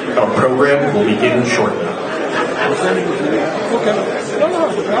seats. Our program will begin shortly. Okay. No.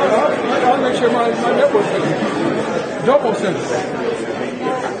 I'll make sure my network is double center.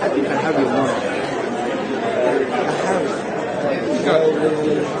 I think I have your number.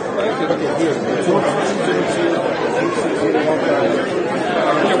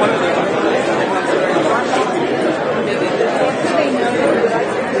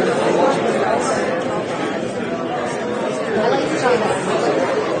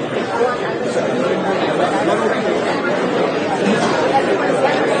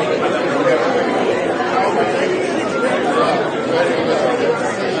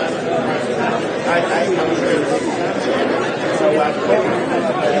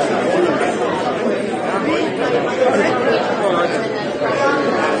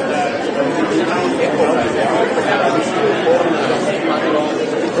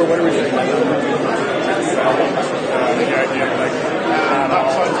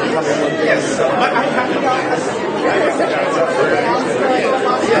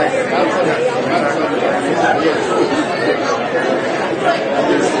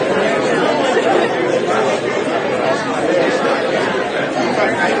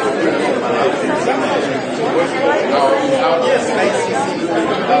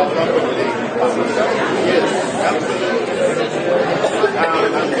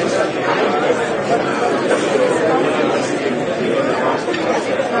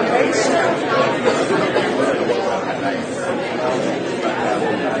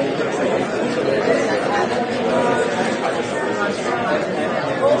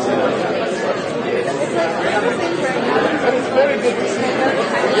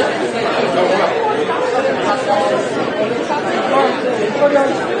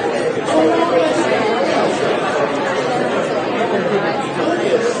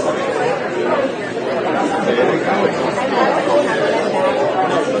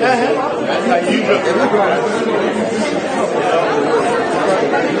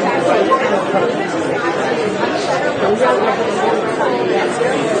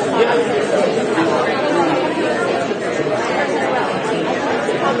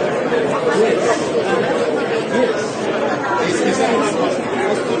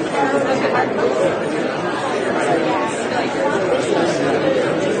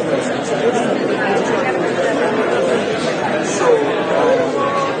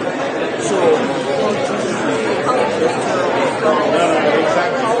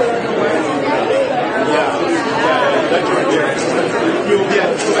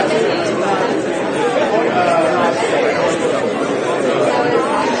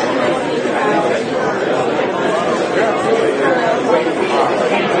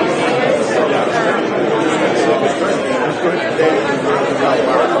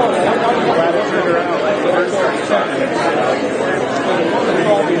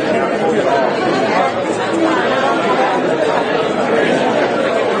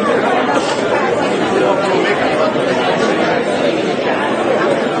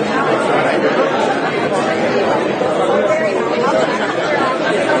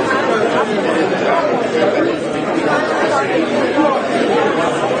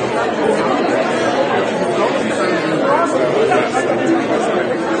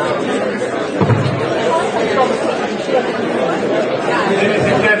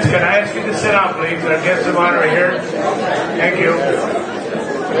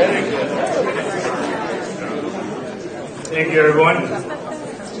 Thank you, everyone.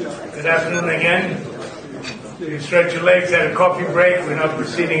 Good afternoon again. You stretch your legs, had a coffee break. We're now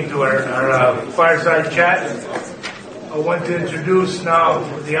proceeding to our fireside chat. I want to introduce now,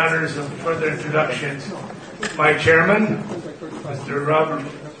 with the honors of further introductions, my chairman, Mr. Robert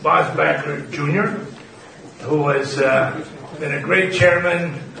Bosbacker Jr., who has been a great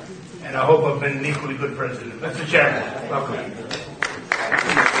chairman, and I hope I've been an equally good president. Mr. Chairman, welcome.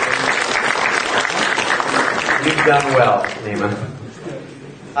 You've done well, Nima.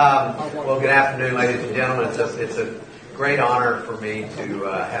 Well, good afternoon, ladies and gentlemen. It's a great honor for me to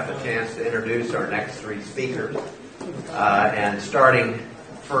have a chance to introduce our next three speakers. And starting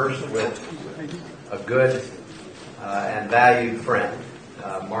first with a good and valued friend,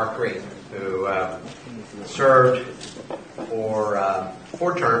 Mark Green, who served for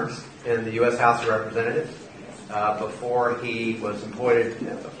 4 terms in the U.S. House of Representatives before he was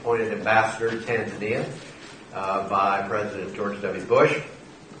appointed ambassador to Tanzania by President George W. Bush.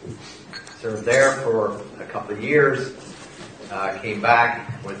 Served there for a couple of years, came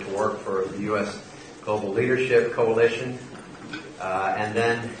back, went to work for the U.S. Global Leadership Coalition, and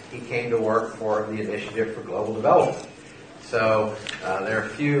then he came to work for the Initiative for Global Development. So there are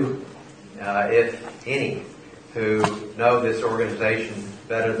few, if any, who know this organization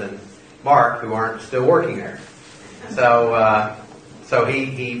better than Mark, who aren't still working there. So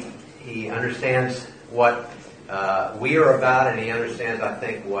he understands what we are about, and he understands, I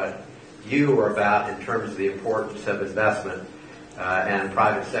think, what you are about in terms of the importance of investment and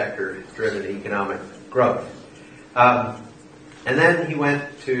private sector-driven economic growth. And then he went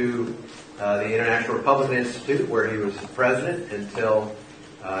to the International Republican Institute, where he was president until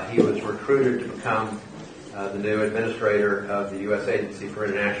he was recruited to become the new administrator of the U.S. Agency for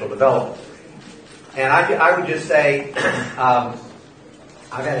International Development. And I would just say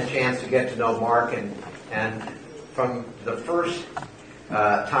I've had a chance to get to know Mark, and from the first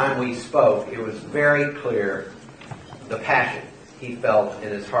time we spoke, it was very clear the passion he felt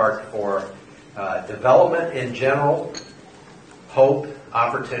in his heart for development in general, hope,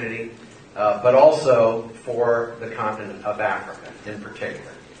 opportunity, but also for the continent of Africa in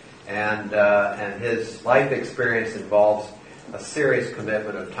particular. And his life experience involves a serious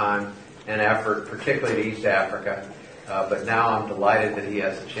commitment of time and effort, particularly to East Africa. But now I'm delighted that he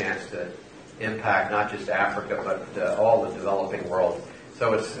has a chance to impact not just Africa, but all the developing world.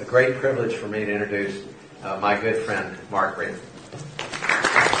 So it's a great privilege for me to introduce my good friend, Mark Green.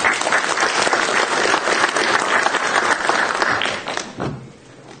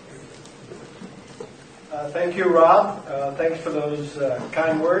 Thank you, Rob. Thanks for those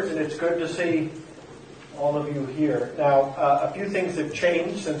kind words, and it's good to see all of you here. Now, a few things have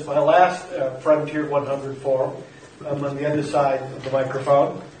changed since my last Frontier 100 forum. I'm on the other side of the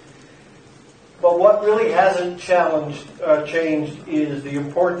microphone. But what really hasn't changed is the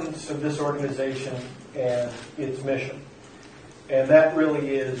importance of this organization and its mission. And that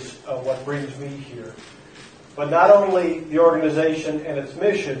really is what brings me here. But not only the organization and its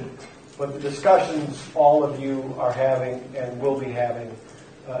mission, but the discussions all of you are having and will be having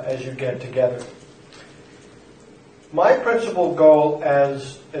as you get together. My principal goal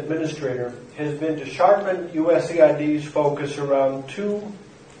as administrator has been to sharpen USAID's focus around two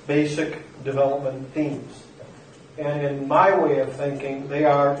basic development themes. And in my way of thinking, they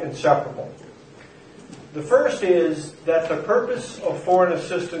are inseparable. The first is that the purpose of foreign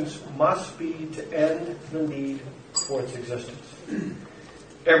assistance must be to end the need for its existence.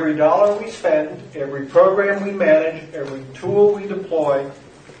 Every dollar we spend, every program we manage, every tool we deploy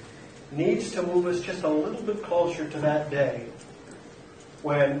needs to move us just a little bit closer to that day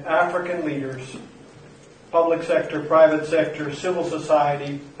when African leaders, public sector, private sector, civil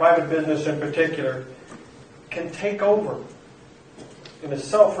society, private business in particular, can take over in a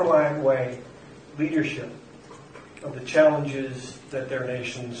self-reliant way leadership of the challenges that their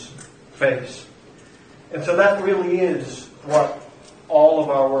nations face. And so that really is what all of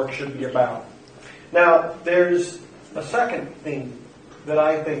our work should be about. Now, there's a second theme that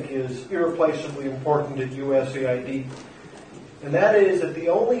I think is irreplaceably important at USAID, and that is that the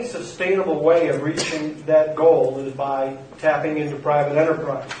only sustainable way of reaching that goal is by tapping into private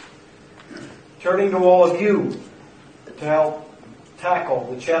enterprise. Turning to all of you to help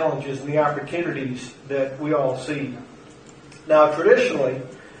tackle the challenges and the opportunities that we all see. Now, traditionally,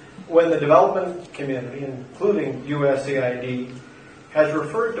 when the development community, including USAID, has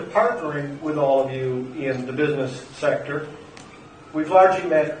referred to partnering with all of you in the business sector, we've largely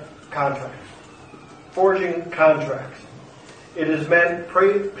meant contracts, forging contracts. It has meant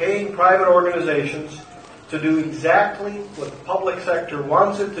paying private organizations to do exactly what the public sector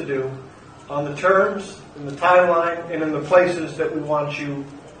wants it to do on the terms, in the timeline, and in the places that we want you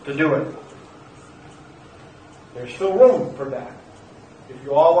to do it. There's still room for that. If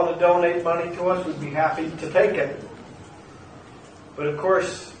you all want to donate money to us, we'd be happy to take it. But of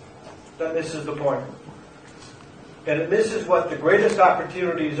course, then this is the point. And this is what the greatest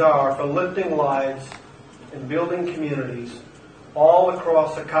opportunities are for lifting lives and building communities all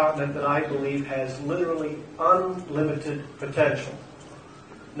across a continent that I believe has literally unlimited potential.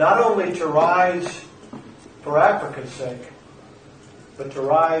 Not only to rise for Africa's sake, but to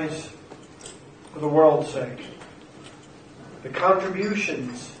rise for the world's sake. The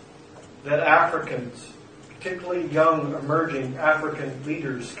contributions that Africans, particularly young, emerging African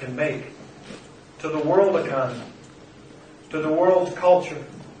leaders, can make to the world economy, to the world's culture,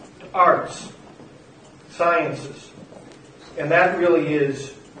 to arts, sciences. And that really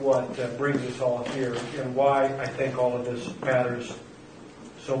is what brings us all here and why I think all of this matters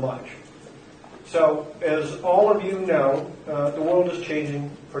so much. So, as all of you know, the world is changing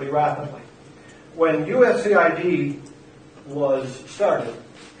pretty rapidly. When USAID was started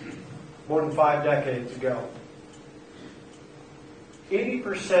more than 5 decades ago,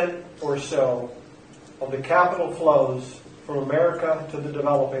 80% or so of the capital flows from America to the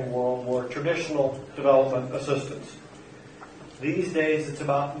developing world were traditional development assistance. These days it's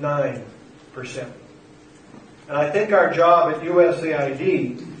about 9%. And I think our job at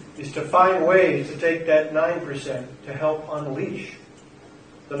USAID is to find ways to take that 9% to help unleash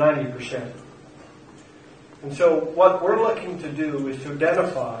the 90%. And so what we're looking to do is to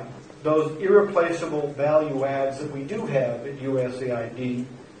identify those irreplaceable value adds that we do have at USAID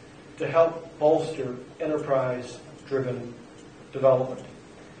to help bolster enterprise-driven development.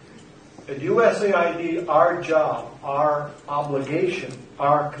 At USAID, our job, our obligation,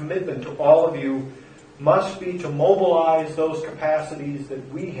 our commitment to all of you must be to mobilize those capacities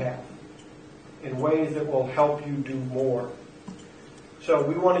that we have in ways that will help you do more. So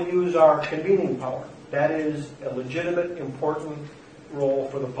we want to use our convening power. That is a legitimate, important role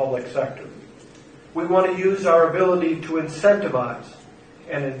for the public sector. We want to use our ability to incentivize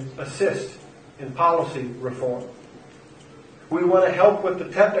and assist in policy reform. We want to help with the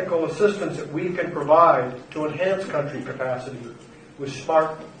technical assistance that we can provide to enhance country capacity with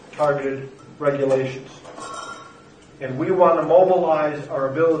smart, targeted regulations. And we want to mobilize our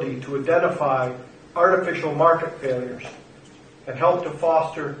ability to identify artificial market failures and help to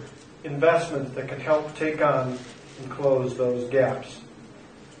foster investments that can help take on and close those gaps.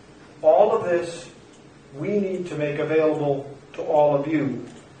 All of this we need to make available to all of you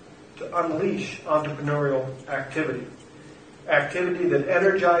to unleash entrepreneurial activity. Activity that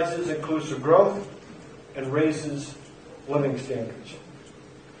energizes inclusive growth and raises living standards.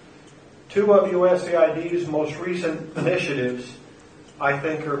 Two of USAID's most recent initiatives, I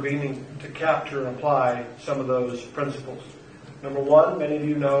think, are beginning to capture and apply some of those principles. Number one, many of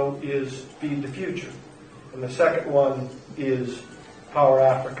you know, is Feed the Future. And the second one is Power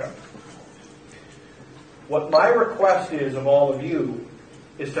Africa. What my request is of all of you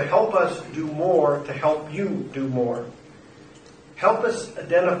is to help us do more to help you do more. Help us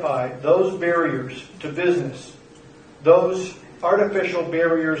identify those barriers to business, those artificial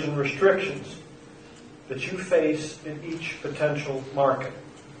barriers and restrictions that you face in each potential market.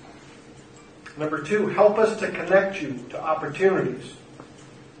 Number two, help us to connect you to opportunities.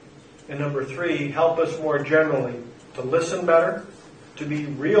 And number three, help us more generally to listen better, to be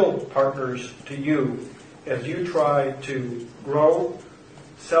real partners to you as you try to grow,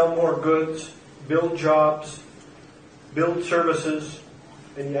 sell more goods, build jobs, build services,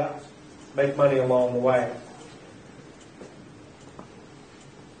 and yes, make money along the way.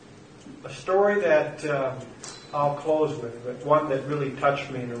 A story that I'll close with, but one that really touched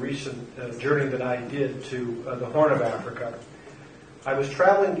me in a recent journey that I did to the Horn of Africa. I was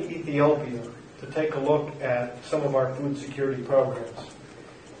traveling to Ethiopia to take a look at some of our food security programs.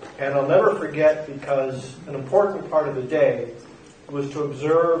 And I'll never forget, because an important part of the day was to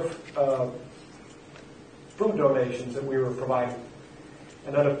observe food donations that we were providing.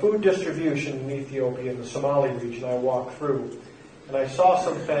 And at a food distribution in Ethiopia, in the Somali region, I walked through, and I saw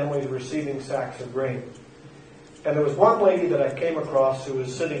some families receiving sacks of grain. And there was one lady that I came across who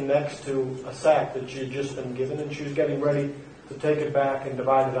was sitting next to a sack that she had just been given, and she was getting ready to take it back and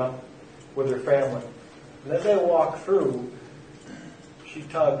divide it up with her family. And as I walked through, she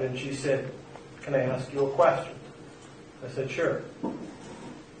tugged and she said, "Can I ask you a question?" I said, "Sure."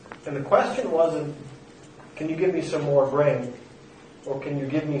 And the question wasn't, "Can you give me some more grain?" or "Can you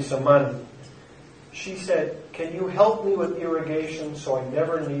give me some money?" She said, "Can you help me with irrigation so I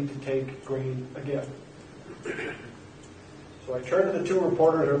never need to take grain again?" So I turned to the two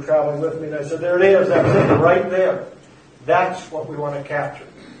reporters who were traveling with me and I said, "There it is, that's it, right there. That's what we want to capture.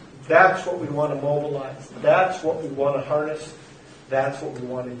 That's what we want to mobilize. That's what we want to harness. That's what we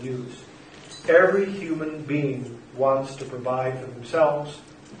want to use." Every human being wants to provide for themselves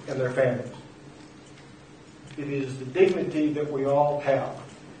and their families. It is the dignity that we all have.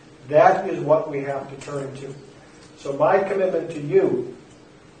 That is what we have to turn to. So my commitment to you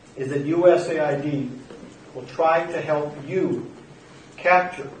is that USAID will try to help you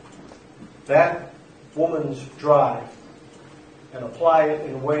capture that woman's drive and apply it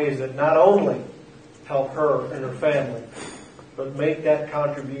in ways that not only help her and her family, but make that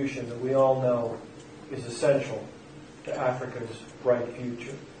contribution that we all know is essential to Africa's bright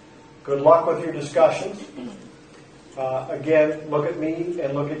future. Good luck with your discussions. Again, look at me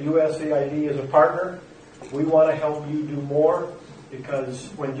and look at USAID as a partner. We want to help you do more, because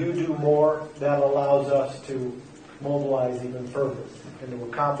when you do more, that allows us to mobilize even further and to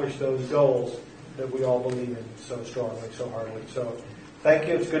accomplish those goals that we all believe in so strongly, so heartily. So thank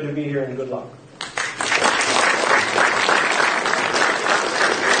you. It's good to be here, and good luck.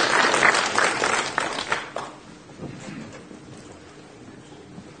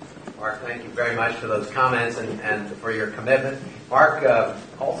 very much for those comments and for your commitment. Mark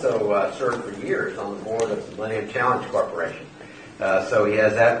also served for years on the board of the Millennium Challenge Corporation, so he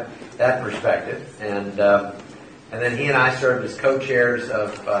has that perspective. And then he and I served as co-chairs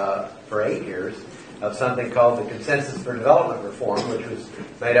of for 8 years of something called the Consensus for Development Reform, which was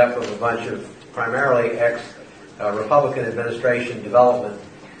made up of a bunch of primarily ex-Republican administration development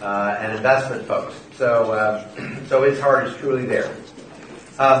and investment folks. So his heart is truly there.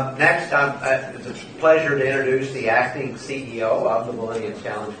 Next, it's a pleasure to introduce the acting CEO of the Millennium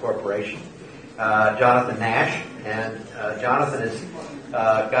Challenge Corporation, Jonathan Nash. And Jonathan has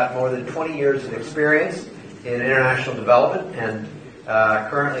got more than 20 years of experience in international development and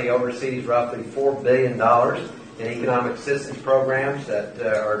currently oversees roughly $4 billion in economic assistance programs that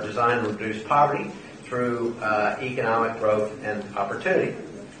are designed to reduce poverty through economic growth and opportunity.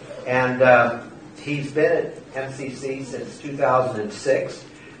 And he's been at MCC since 2006,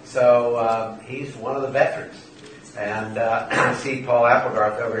 so he's one of the veterans. And I see Paul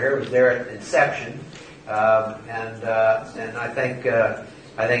Applegarth over here was there at inception, and I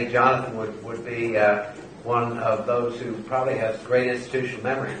think Jonathan would be one of those who probably has great institutional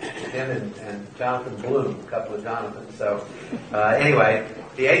memory. Him and Jonathan Bloom, a couple of Jonathans. So anyway,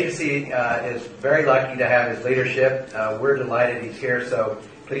 the agency is very lucky to have his leadership. We're delighted he's here. So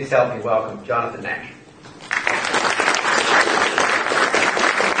please help me welcome Jonathan Nash.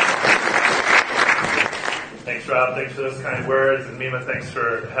 Thanks, Rob. Thanks for those kind words. And Mima, thanks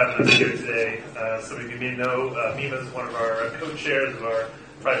for having us here today. Some of you may know Mima is one of our co-chairs of our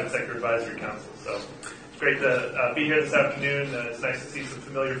Private Sector Advisory Council. So it's great to be here this afternoon. It's nice to see some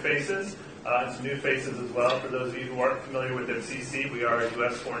familiar faces and some new faces as well. For those of you who aren't familiar with MCC, we are a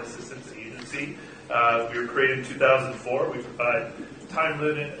U.S. Foreign Assistance Agency. We were created in 2004. We provide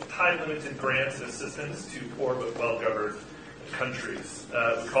time-limited grants and assistance to poor but well-governed countries.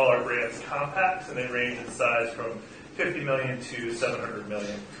 We call our grants compacts, and they range in size from $50 million to $700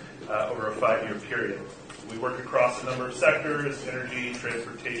 million over a 5-year period. We work across a number of sectors: energy,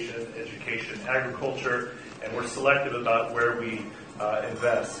 transportation, education, agriculture, and we're selective about where we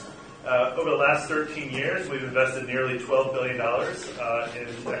invest. Over the last 13 years, we've invested nearly $12 billion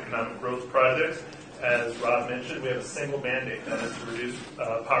in economic growth projects. As Rob mentioned, we have a single mandate, that is to reduce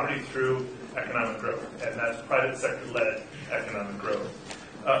poverty through economic growth, and that's private sector-led economic growth.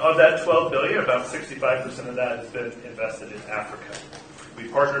 Of that $12 billion, about 65% of that has been invested in Africa. We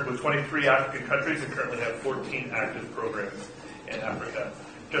partnered with 23 African countries and currently have 14 active programs in Africa.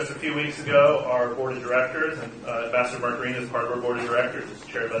 Just a few weeks ago, our board of directors, and Ambassador Mark Green is part of our board of directors, is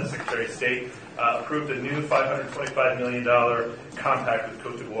chaired by the Secretary of State, approved a new $525 million compact with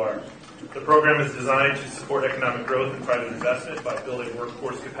Cote d'Ivoire. The program is designed to support economic growth and private investment by building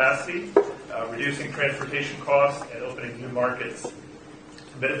workforce capacity, reducing transportation costs, and opening new markets,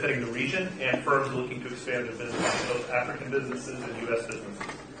 benefiting the region and firms looking to expand their business, both African businesses and U.S. businesses.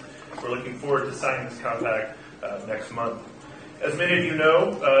 We're looking forward to signing this compact next month. As many of you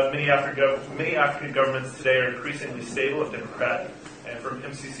know, many African governments today are increasingly stable and democratic. And from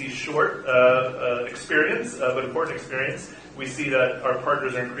MCC's short experience, but important experience, we see that our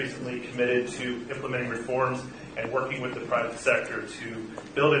partners are increasingly committed to implementing reforms and working with the private sector to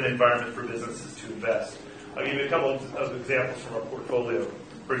build an environment for businesses to invest. I'll give you a couple of examples from our portfolio.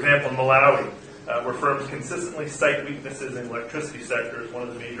 For example, in Malawi, where firms consistently cite weaknesses in the electricity sector as one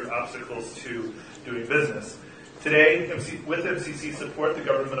of the major obstacles to doing business. Today, with MCC support, the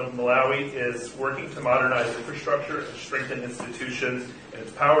government of Malawi is working to modernize infrastructure and strengthen institutions in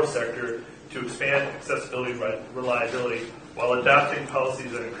its power sector to expand accessibility and reliability while adopting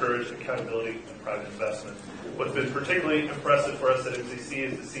policies that encourage accountability and private investment. What's been particularly impressive for us at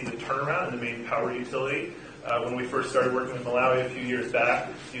MCC is to see the turnaround in the main power utility. When we first started working with Malawi a few years back,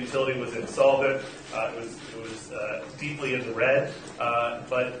 the utility was insolvent. It was deeply in the red.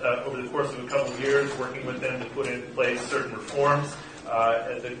 But over the course of a couple of years, working with them to put in place certain reforms,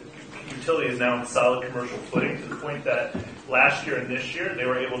 the utility is now on solid commercial footing to the point that last year and this year, they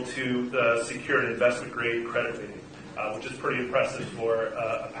were able to secure an investment-grade credit rating, which is pretty impressive for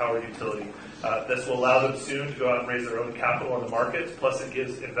a power utility. This will allow them soon to go out and raise their own capital on the markets, plus it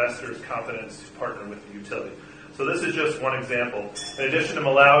gives investors confidence to partner with the utility. So this is just one example. In addition to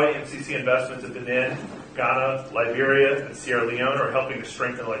Malawi, MCC investments in Benin, Ghana, Liberia, and Sierra Leone are helping to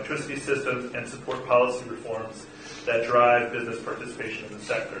strengthen electricity systems and support policy reforms that drive business participation in the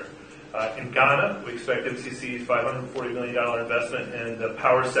sector. In Ghana, we expect MCC's $540 million investment in the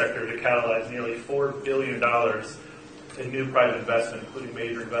power sector to catalyze nearly $4 billion in new private investment, including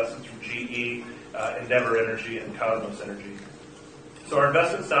major investments from GE, Endeavor Energy, and Cosmos Energy. So our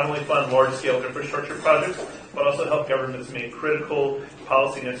investments not only fund large-scale infrastructure projects, but also help governments make critical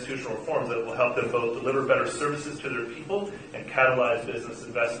policy and institutional reforms that will help them both deliver better services to their people and catalyze business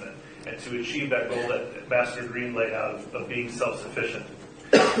investment, and to achieve that goal that Ambassador Green laid out of being self-sufficient.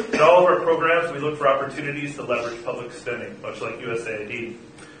 In all of our programs, we look for opportunities to leverage public spending, much like USAID.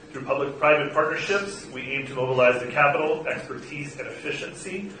 Through public-private partnerships, we aim to mobilize the capital, expertise, and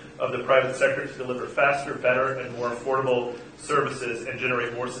efficiency of the private sector to deliver faster, better, and more affordable services and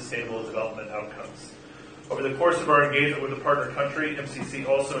generate more sustainable development outcomes. Over the course of our engagement with the partner country, MCC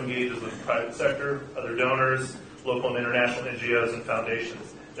also engages with the private sector, other donors, local and international NGOs, and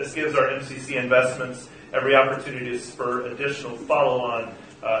foundations. This gives our MCC investments every opportunity to spur additional follow-on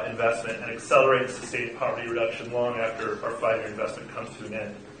investment and accelerate and sustain poverty reduction long after our 5-year investment comes to an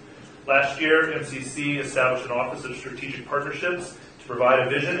end. Last year, MCC established an Office of Strategic Partnerships to provide a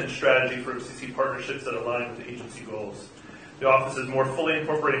vision and strategy for MCC partnerships that align with the agency goals. The office is more fully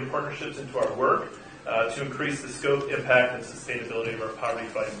incorporating partnerships into our work to increase the scope, impact, and sustainability of our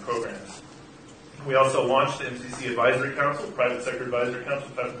poverty-fighting programs. We also launched the MCC Advisory Council, Private Sector Advisory Council.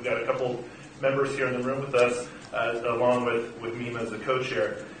 In fact, we've got a couple members here in the room with us, along with Mima as the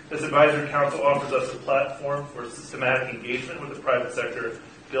co-chair. This Advisory Council offers us a platform for systematic engagement with the private sector,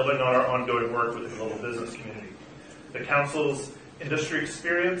 building on our ongoing work with the global business community. The Council's industry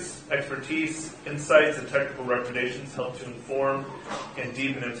experience, expertise, insights, and technical recommendations help to inform and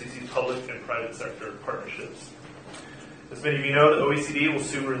deepen MCC's public and private sector partnerships. As many of you know, the OECD will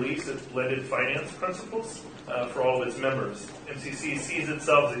soon release its blended finance principles for all of its members. MCC sees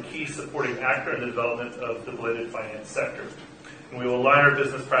itself as a key supporting actor in the development of the blended finance sector, and we will align our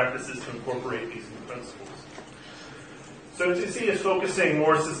business practices to incorporate these new principles. So MCC is focusing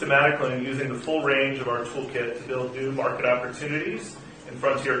more systematically on using the full range of our toolkit to build new market opportunities in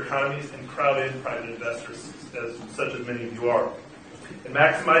frontier economies and crowd in private investors, such as many of you are. It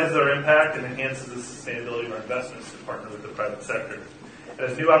maximizes our impact and enhances the sustainability of our investments to partner with the private sector. And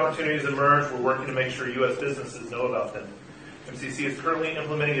as new opportunities emerge, we're working to make sure U.S. businesses know about them. MCC is currently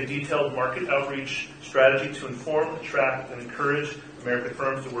implementing a detailed market outreach strategy to inform, attract, and encourage American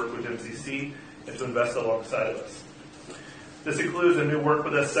firms to work with MCC and to invest alongside of us. This includes a new Work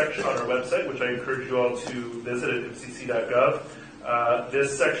With Us section on our website, which I encourage you all to visit at mcc.gov.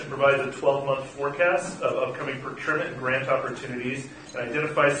 This section provides a 12-month forecast of upcoming procurement and grant opportunities and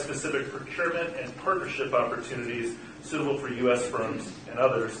identifies specific procurement and partnership opportunities suitable for U.S. firms and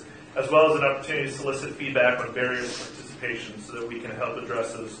others, as well as an opportunity to solicit feedback on barriers to participation so that we can help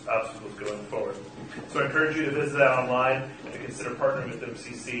address those obstacles going forward. So I encourage you to visit that online and to consider partnering with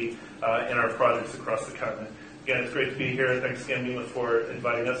MCC in our projects across the continent. Again, it's great to be here. Thanks again, Mima, for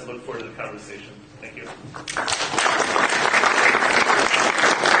inviting us. I look forward to the conversation. Thank you.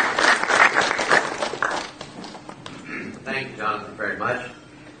 Thank you, Jonathan, very much.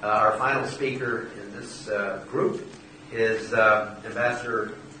 Our final speaker in this group is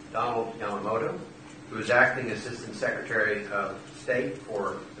Ambassador Donald Yamamoto, who is Acting Assistant Secretary of State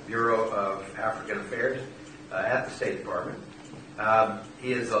for the Bureau of African Affairs at the State Department.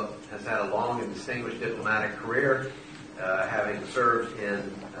 He has had a long and distinguished diplomatic career, having served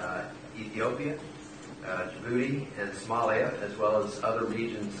in Ethiopia, Djibouti, and Somalia, as well as other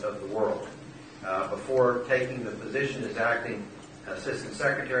regions of the world. Before taking the position as Acting Assistant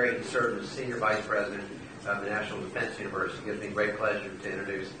Secretary, he served as Senior Vice President of the National Defense University. It gives me great pleasure to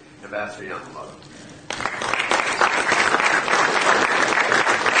introduce Ambassador Yamamoto.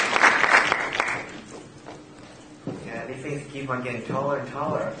 These things keep on getting taller and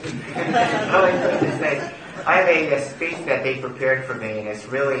taller. I have a speech that they prepared for me, and it's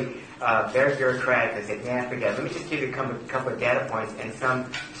really very bureaucratic. I said, yeah, forget it. Let me just give you a couple of data points and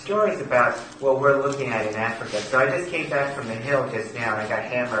some stories about what we're looking at in Africa. So I just came back from the Hill just now, and I got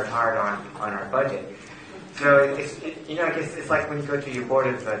hammered hard on our budget. So I guess it's like when you go to your board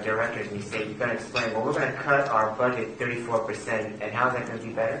of directors and you say, you're going to explain, well, we're going to cut our budget 34%, and how's that going to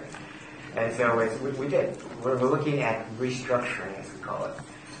be better? And so we did. We're looking at restructuring, as we call it.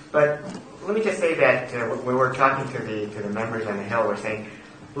 But let me just say that when we're talking to the members on the Hill, we're saying,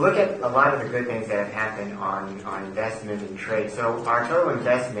 look at a lot of the good things that have happened on investment and trade. So our total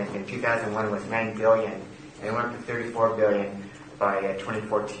investment in 2001 was $9 billion, and it went up to $34 billion by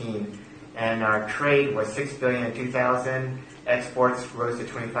 2014. And our trade was $6 billion in 2000. Exports rose to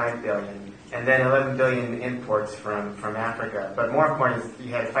 $25 billion. And then $11 billion in imports from Africa. But more important is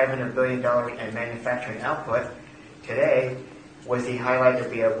you had $500 billion in manufacturing output. Today was the highlight of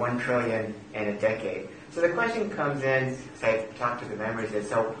the $1 trillion in a decade. So the question comes in, as I talk to the members, is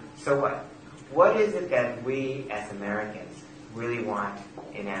so what? What is it that we as Americans really want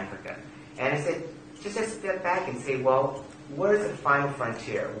in Africa? And I said, just step back and say, well, where's the final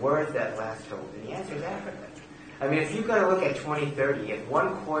frontier? Where's that last hope? And the answer is Africa. I mean, if you're going to look at 2030, if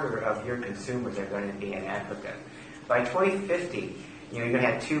 1/4 of your consumers are going to be in Africa, by 2050, you're going to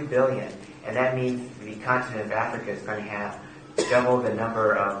have 2 billion, and that means the continent of Africa is going to have double the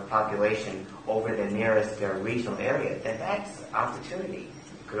number of population over the nearest regional area. Then that's opportunity.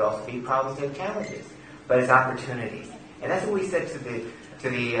 It could also be problems and challenges, but it's opportunities, and that's what we said to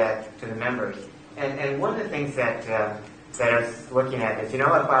the members. And one of the things that I was looking at is, I'm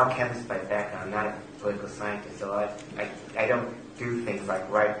a biochemist by background. I'm not a political scientist, so I don't do things like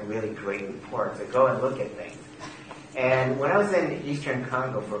write really great reports. I go and look at things. And when I was in Eastern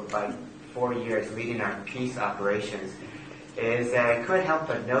Congo for about 4 years leading our peace operations, is that I couldn't help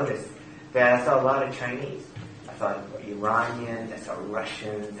but notice that I saw a lot of Chinese. I saw Iranians, I saw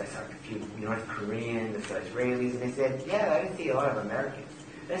Russians, I saw a few North Koreans, I saw Israelis, and they said, yeah, I didn't see a lot of Americans.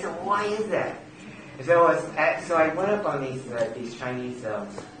 And I said, why is that? And so I went up on these Chinese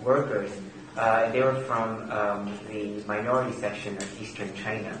workers. They were from the minority section of Eastern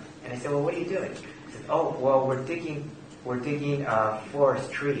China. And I said, well, what are you doing? He said, oh, well, we're digging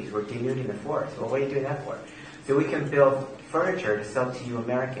forest trees. We're denuding the forest. Well, what are you doing that for? So we can build furniture to sell to you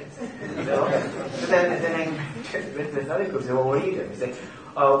Americans. So then this other group said, well, what are you doing? He said,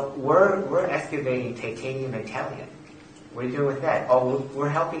 oh, we're excavating titanium and thallium. What are you doing with that? Oh, we're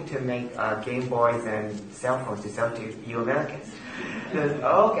helping to make Game Boys and cell phones to sell to you Americans. Said,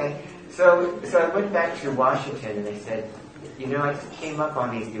 oh, okay. So I went back to Washington and they said, I just came up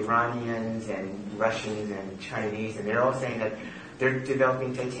on these Iranians and Russians and Chinese, and they're all saying that they're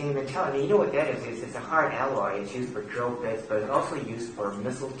developing titanium and thallium. And you know what that is? It's a hard alloy. It's used for drill bits, but it's also used for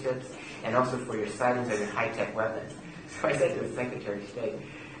missile tips and also for your sightings of your high-tech weapons. So I said to the Secretary of State,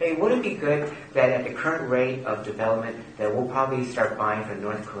 hey, wouldn't it be good that at the current rate of development that we'll probably start buying from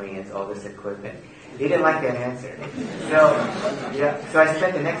North Koreans all this equipment? He didn't like that answer. So I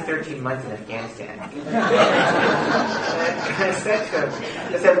spent the next 13 months in Afghanistan. I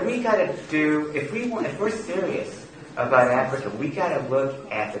said, we got to do, if we're serious about Africa, we got to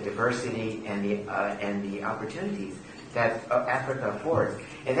look at the diversity and the opportunities that Africa affords.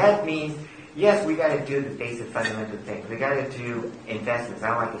 And that means, yes, we got to do the basic fundamental things. We got to do investments. I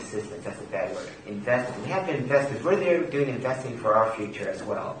don't like assistance. That's a bad word. Investments. We have to invest because we're there doing investing for our future as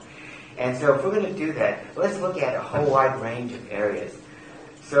well. And so if we're going to do that, let's look at a whole wide range of areas.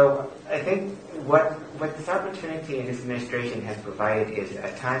 So I think what this opportunity in this administration has provided is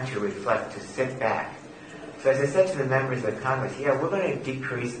a time to reflect, to sit back. So as I said to the members of Congress, we're going to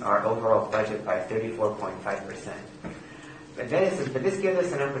decrease our overall budget by 34.5%. But this gives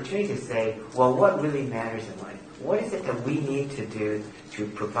us an opportunity to say, well, what really matters in life? What is it that we need to do to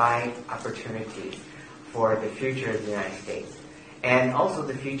provide opportunities for the future of the United States? And also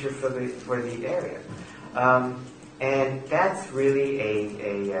the future for the area. And that's really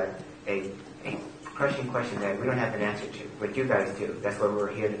a crushing question that we don't have an answer to, but you guys do. That's why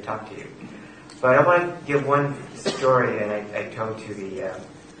we're here to talk to you. But I want to give one story that I told to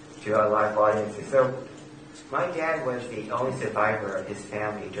a lot of audiences. So my dad was the only survivor of his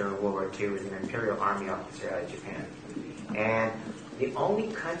family during World War II. He was an Imperial Army officer out of Japan. And the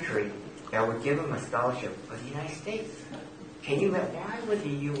only country that would give him a scholarship was the United States. Can you imagine, why would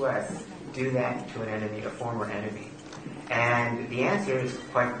the U.S. do that to an enemy, a former enemy? And the answer is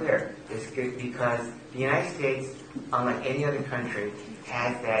quite clear. It's because the United States, unlike any other country,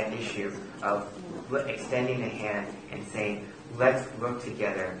 has that issue of extending a hand and saying, let's work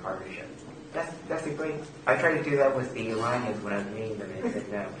together in partnership. That's a great... I tried to do that with the Iranians when I was meeting them, and they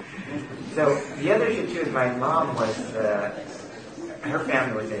said no. So the other issue, too, is my mom was... her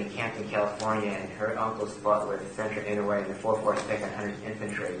family was in a camp in California, and her uncles fought with Central Interway and the 442nd 100th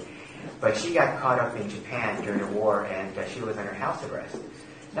Infantry. But she got caught up in Japan during the war, and she was under house arrest.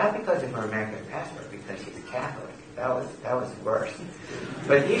 Not because of her American passport, because she's a Catholic. That was worse.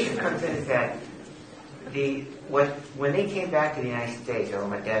 But the issue comes in is that when they came back to the United States, or when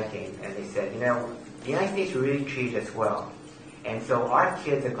my dad came, and they said, the United States really treated us well, and so our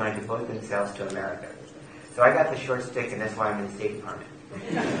kids are going to devote themselves to America. So I got the short stick, and that's why I'm in the State Department.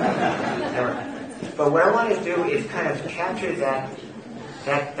 But what I want to do is kind of capture that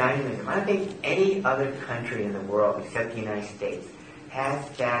dynamism. I don't think any other country in the world, except the United States, has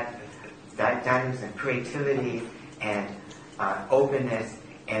that dynamism, creativity, and openness,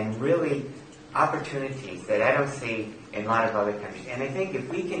 and really opportunities that I don't see in a lot of other countries. And I think if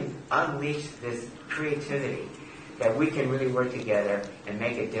we can unleash this creativity, that we can really work together and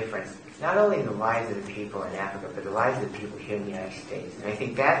make a difference, not only in the lives of the people in Africa, but the lives of the people here in the United States. And I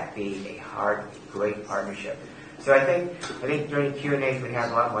think that'd be a hard, great partnership. So I think during Q&As we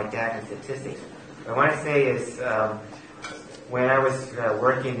have a lot more data and statistics. What I want to say is when I was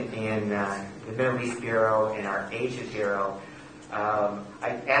working in the Middle East Bureau and our Asia Bureau,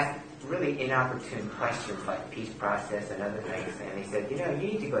 I asked really inopportune questions like peace process and other things, and they said, you know, you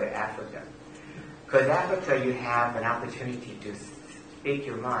need to go to Africa. Because Africa, you have an opportunity to speak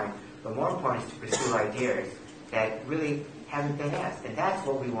your mind, but more important is to pursue ideas that really haven't been asked, and that's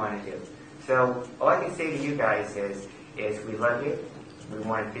what we want to do. So all I can say to you guys is we love you, we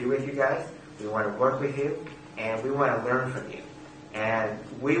want to be with you guys, we want to work with you, and we want to learn from you. And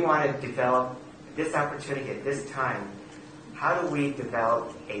we want to develop this opportunity at this time. How do we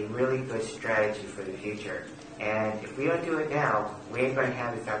develop a really good strategy for the future? And if we don't do it now, we ain't going to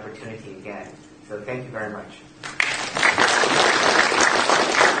have this opportunity again. So thank you very much.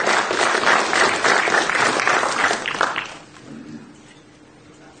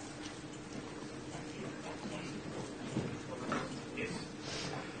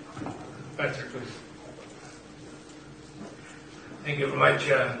 Pastor, please. Thank you very much.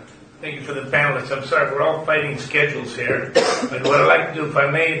 Thank you for the panelists. I'm sorry, we're all fighting schedules here. But what I'd like to do, if I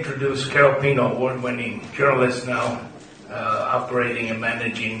may introduce Carol Pino, award-winning journalist now, operating and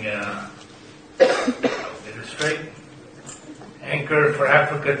managing, get it straight, anchor for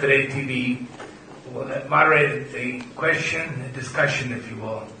Africa Today TV, will moderate a question, a discussion, if you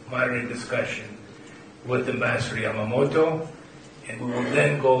will, moderate discussion with Ambassador Yamamoto. And we will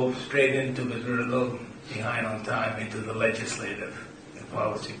then go straight into, because we're a little behind on time, into the legislative and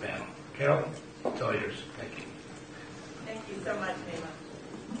policy panel. Carol, it's all yours. Thank you. Thank you so much, Nima.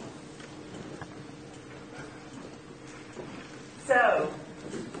 So,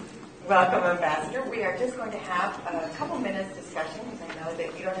 welcome, Ambassador. We are just going to have a couple minutes discussion, because I know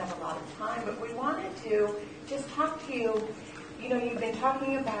that you don't have a lot of time, but we wanted to just talk to you. You know, you've been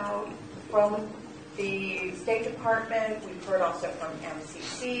talking about from the State Department, we've heard also from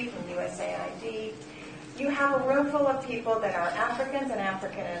MCC, from USAID. You have a room full of people that are Africans and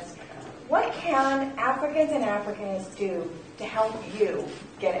Africanists. What can Africans and Africanists do to help you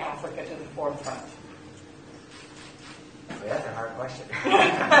get Africa to the forefront? Well, that's a hard question.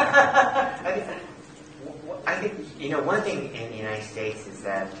 I think, you know, one thing in the United States is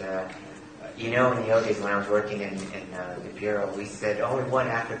that, you know, in the old days when I was working in the Bureau, we said only one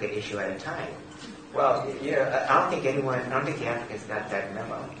Africa issue at a time. Well, you know, I don't think the Africans got that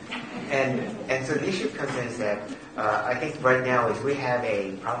memo. And so the issue comes in is that I think right now is we have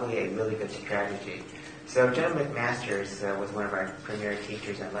probably a really good strategy. So General McMaster's was one of our premier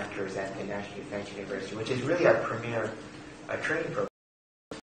teachers and lecturers at the National Defense University, which is really our premier training program.